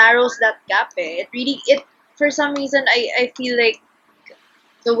narrows that gap. It for some reason I feel like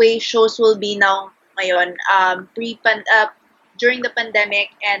the way shows will be now ngayon, during the pandemic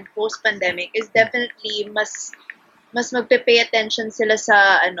and post-pandemic is definitely mas magpe-pay attention sila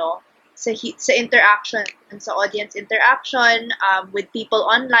sa sa interaction and sa audience interaction with people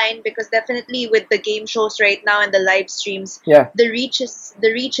online, because definitely with the game shows right now and the live streams, the reach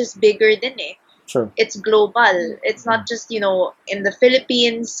is bigger than Sure. It's global. It's not just in the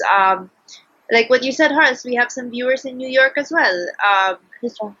Philippines. Like what you said, Harls, we have some viewers in New York as well.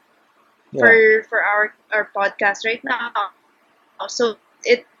 For our podcast right now. So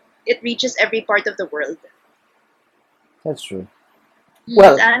it reaches every part of the world. That's true.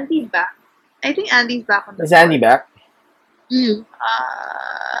 Well, is Andy back? I think Andy's back on the is Andy back?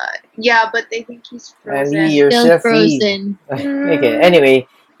 Yeah, but I think he's frozen. Andy, you're Still still frozen. Okay. Anyway,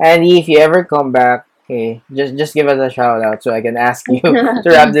 Andy, if you ever come back, Okay, just give us a shout out so I can ask you to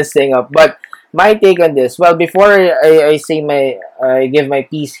wrap this thing up. But my take on this, well, before I say I give my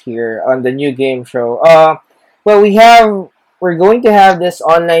piece here on the new game show. Well, we're going to have this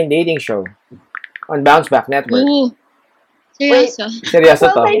online dating show on Bounce Back Network. Ooh, Wait, seryoso. Seryoso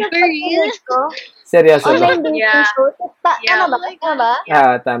ano to. kayo For real? ko? Seryoso to. Online dating Yeah. show? Yeah. Tama ba?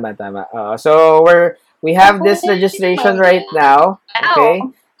 Tama ba? Tama. So we have this registration right now. Okay.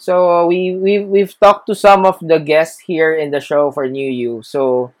 So we've talked to some of the guests here in the show for New You.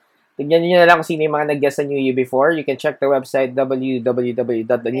 So tignan niyo na lang kung sino yung mga nag-guest sa New You before. You can check the website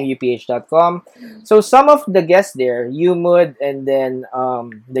www.thenewuph.com. So some of the guests there, Mood and then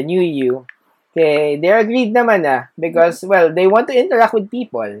the New You, okay, they agreed naman na because well, they want to interact with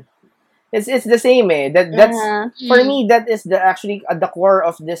people. It's the same eh. That's for me that is the actually at the core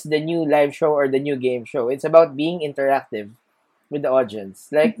of the new live show or the new game show. It's about being interactive with the audience.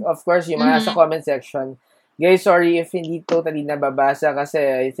 Like of course yung mga sa comment section. Guys, sorry if hindi totally nababasa kasi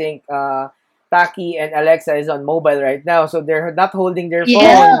I think Taki and Alexa is on mobile right now, so they're not holding their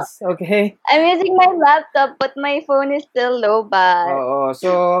phones. Okay? I'm using my laptop, but my phone is still low bat. Oo.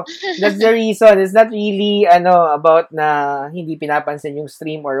 So, that's the reason. It's not really, about na hindi pinapansin yung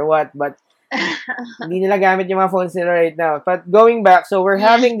stream or what, but hindi nila gamit yung mga phones nila right now. But going back, so we're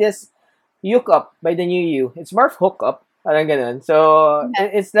having this Hook Up by the New You. It's more of hook up. Parang ganun. So,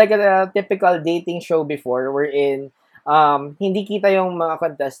 it's like a typical dating show before wherein hindi kita yung mga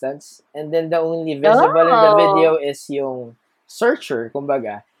contestants and then the only visible in the video is yung searcher,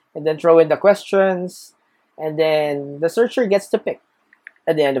 kumbaga. And then throw in the questions and then the searcher gets to pick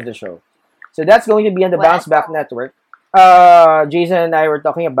at the end of the show. So that's going to be on the Bounce Back Network. Jason and I were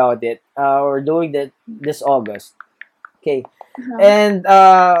talking about it. We're doing that this August. Okay. And,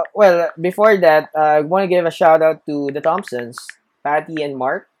 well, before that, I want to give a shout out to the Thompsons, Patty and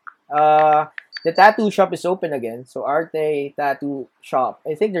Mark. The tattoo shop is open again. So, Arte Tattoo Shop.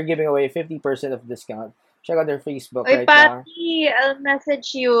 I think they're giving away 50% of discount. Check out their Facebook Oy, right now. Patty, I'll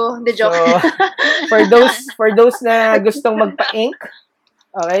message you. The joke. So, for those na gustong magpa-ink,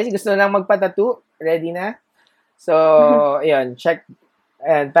 okay, gusto lang magpa-tattoo, ready na? So, ayun, check.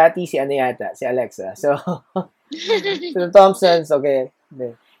 And Patty, si ano yata? Si Alexa. So, the Thompsons, okay.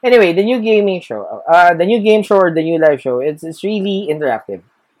 Anyway, the new gaming show. The new game show or the new live show, it's really interactive.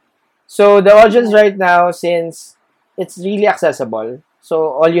 So, the audience right now, since it's really accessible, so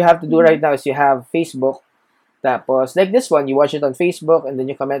all you have to do right now is you have Facebook. Tapos, like this one, you watch it on Facebook and then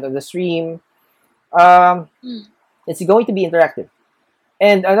you comment on the stream. It's going to be interactive.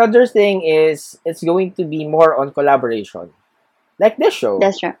 And another thing is, it's going to be more on collaboration. Like this show.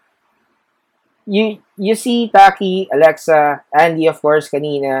 That's true. You see Taki, Alexa, Andy, of course,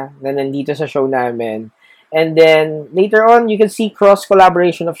 kanina, na nandito sa show namin. And then, later on, you can see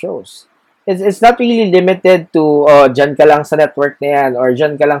cross-collaboration of shows. It's not really limited to, dyan ka lang sa network na yan, or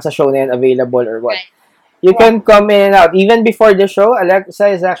dyan ka lang sa show na yan available, or what. Right. You can come in and out. Even before the show, Alexa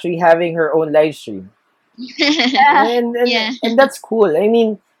is actually having her own live stream. And that's cool. I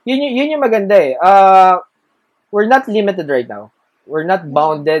mean, yun yung maganda eh. We're not limited right now. We're not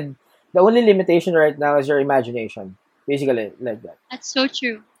bounded. The only limitation right now is your imagination. Basically, like that. That's so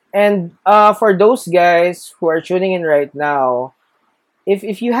true. And for those guys who are tuning in right now,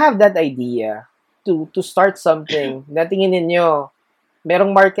 if you have that idea to start something, na tingin ninyo,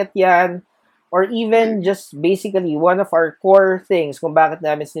 merong market yan, or even just basically one of our core things kung bakit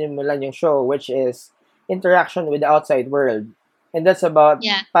namin sinimulan yung show, which is interaction with the outside world. And that's about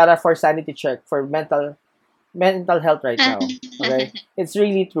para for sanity check, for mental health right now. Okay? It's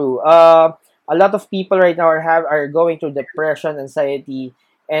really true. A lot of people right now are going through depression, anxiety,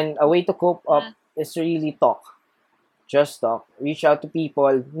 and a way to cope up is really talk. Just talk. Reach out to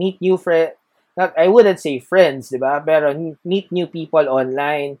people. Meet new friends. Not, I wouldn't say friends, diba? Pero meet new people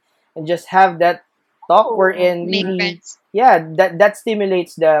online and just have that talk wherein Make really, friends. that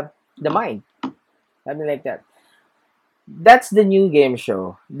stimulates the mind. Something like that. That's the new game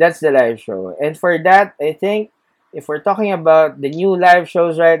show. That's the live show. And for that, I think if we're talking about the new live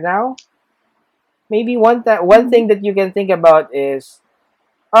shows right now, maybe one thing that you can think about is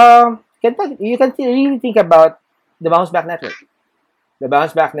you can really think about the Bounce Back Network. The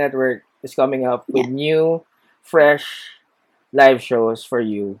Bounce Back Network is coming up with new, fresh live shows for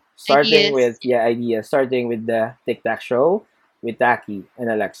you. Starting with ideas. Starting with the Tic Tac Show with Taki and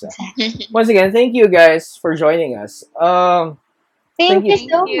Alexa. Once again, thank you guys for joining us. Thank you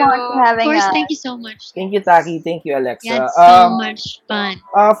so much for having Of course, us. thank you so much. Thank you, Taki. Thank you, Alexa. We had so much fun.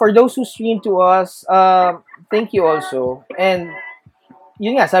 For those who stream to us, thank you also. And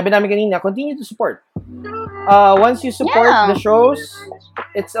yun nga, sabi namin kanina, continue to support. Once you support the shows,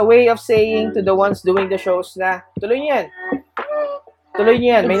 it's a way of saying to the ones doing the shows na, tuloy niyo yan. Tuloy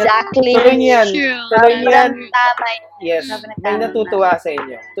niyo yan. Exactly. Tuloy niyo yan. True. Tuloy niyo yan. Sobrang tama yun. Yes. Sobrang May tama. natutuwa sa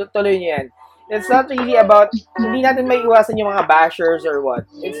inyo. Tuloy niyo yan. It's not really about, hindi natin may iwasan yung mga bashers or what.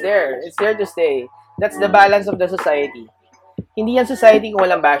 It's there. It's there to stay. That's the balance of the society. Hindi yan society kung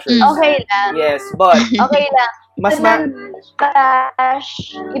walang bashers. Okay lang. Yes, but Okay lang. mas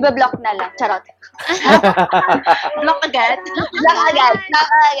bash, iba-block na lang. Charot. Block agad. Block agad.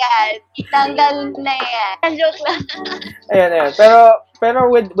 Tanggal na yan. Joke lang. Ayan. Pero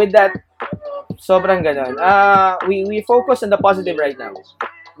with that, sobrang ganon. We focus on the positive right now.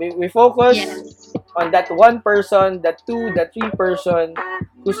 We focus on that one person, that two, that three person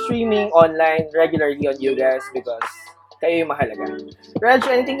who's streaming online regularly on you guys because kayo yung mahalaga. Reg,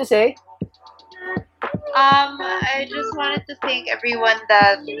 anything to say? I just wanted to thank everyone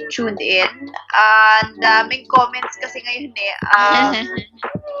that tuned in. Ang daming comments kasi ngayon eh.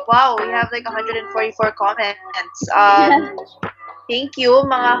 Wow, we have like 144 comments. Thank you,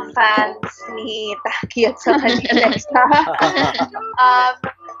 mga fans ni Taki at sa ni Alexa.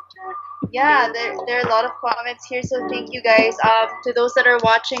 Yeah, there are a lot of comments here, so thank you guys. To those that are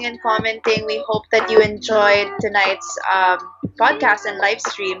watching and commenting, we hope that you enjoyed tonight's podcast and live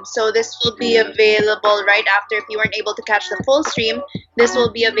stream. So this will be available right after. If you weren't able to catch the full stream, this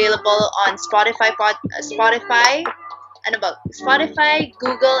will be available on Spotify, Spotify,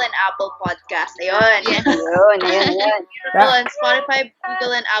 Google, and Apple Podcast. Ayun. Yun. On Spotify,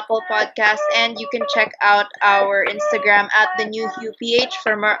 Google, and Apple Podcasts, and you can check out our Instagram at the new Hugh PH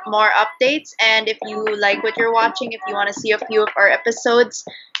for more updates. And if you like what you're watching, if you want to see a few of our episodes,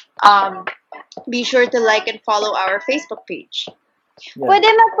 be sure to like and follow our Facebook page. Yeah. Pwede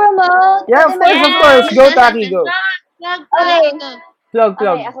mag-promote. Yeah, of course. Go, Taki, go. Okay. Plug.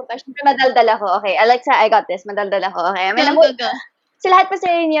 Okay, ako pa. Siyempre, madaldal ako. Okay, Alexa, I got this. Madaldal ako. Okay, Go. Sa lahat po sa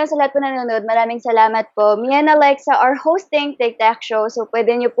inyo, sa lahat po nanonood, maraming salamat po. Me and Alexa are hosting TikTok show. So,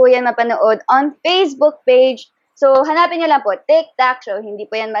 pwede nyo po yan mapanood on Facebook page. So, hanapin nyo lang po, TikTok show. Hindi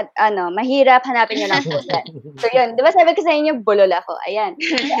po yan mahirap. Hanapin nyo lang po. So, yun. Di ba sabi ko sa inyo, bulol ako. Ayan.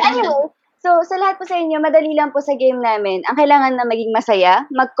 Anyway, so, sa lahat po sa inyo, madali lang po sa game namin. Ang kailangan na maging masaya,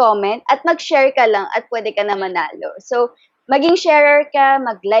 mag-comment, at mag-share ka lang at pwede ka na manalo. So, maging sharer ka,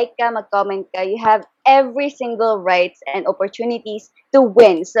 mag-like ka, mag-comment ka. You have every single rights and opportunities to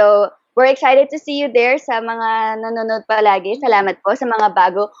win. So, we're excited to see you there sa mga nanonood palagi. Salamat po sa mga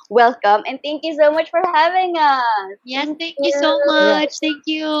bago. Welcome and thank you so much for having us. Yes, thank you so much. Thank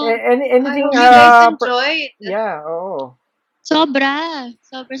you. Anything? You guys enjoyed. Yeah. Oh. Sobra.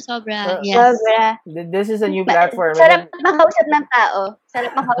 Yes. Sobra. This is a new platform. Sarap makausap ng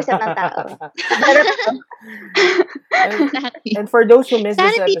tao. And for those who missed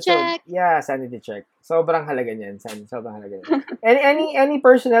this Sanity episode, check. sanity check. Sobrang halaga niyan. Sobrang halaga niyan. Any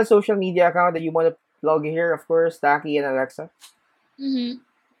personal social media account that you want to plug here? Of course, Taki and Alexa. Mm-hmm.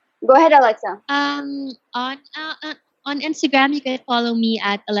 Go ahead, Alexa. On Instagram, you can follow me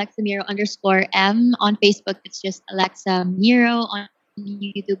at AlexaMiro_M. On Facebook, it's just Alexa Miro. On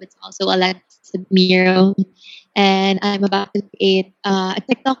YouTube, it's also Alexa Miro. And I'm about to create a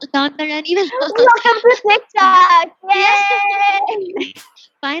TikTok account na rin. Welcome to TikTok! Yay!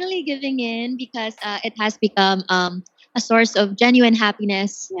 Finally giving in because it has become a source of genuine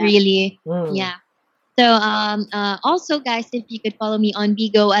happiness, really. Yeah. So, also, guys, if you could follow me on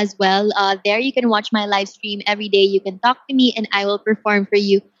Bigo as well, there you can watch my live stream every day. You can talk to me and I will perform for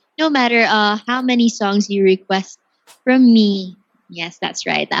you no matter how many songs you request from me. Yes, that's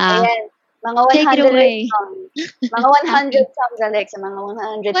right. Ayan. Mga 100 take it away. songs. Mga 100 songs, Alexa. Mga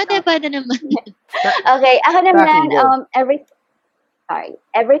 100 songs. Pwede naman. Okay, ako naman,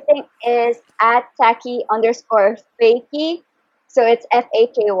 everything is at Taki_Fakey. So, it's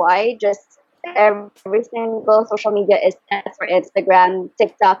FAKY. Just every single social media is for Instagram,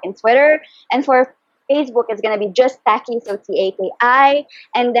 TikTok, and Twitter. And for Facebook, it's going to be just Taki, so TAKI.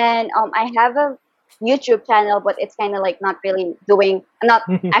 And then I have a YouTube channel, but it's kind of like not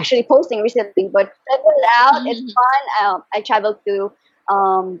actually posting recently, but check it out. It's fun. I traveled to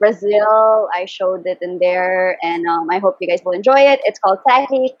Brazil. I showed it in there, and I hope you guys will enjoy it. It's called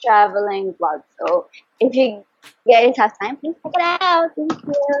Taki Traveling Vlog. So if you guys have time, please check it out. Thank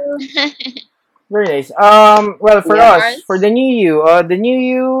you. Very nice. Well, for us, for the new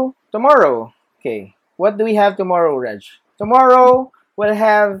you tomorrow. Okay, what do we have tomorrow, Reg? Tomorrow we'll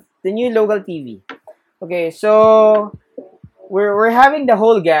have the new local TV. Okay, so we're having the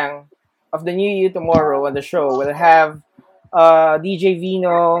whole gang of the new you tomorrow on the show. We'll have DJ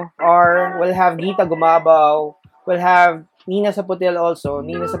Vino, or we'll have Gita Gumabaw. We'll have Nina Saputel also,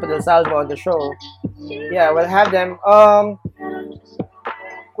 Nina Saputel Salvo on the show. Yeah, we'll have them.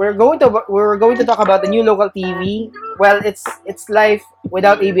 we're going to talk about the new local TV. Well, it's life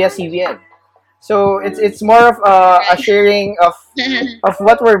without ABS-CBN. So it's more of a Right. sharing of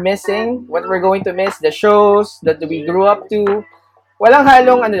what we're missing, what we're going to miss, the shows that we grew up to. Walang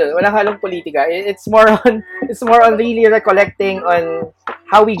halong politika. It's more on really recollecting on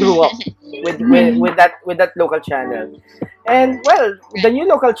how we grew up with that local channel. And well, the new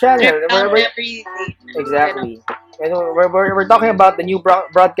local channel, Trip down memory lane. exactly. And we're talking about the new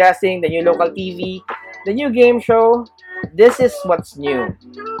broadcasting, the new local TV, the new game show. This is what's new.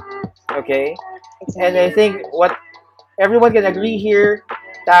 Okay? And I think what everyone can agree here,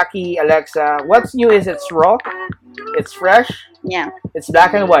 Taki, Alexa, what's new is it's raw, it's fresh, Yeah. it's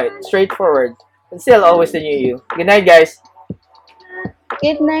black and white, straightforward, and still always the new you. Good night, guys.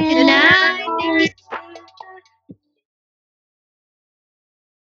 Good night. Good night. Thank you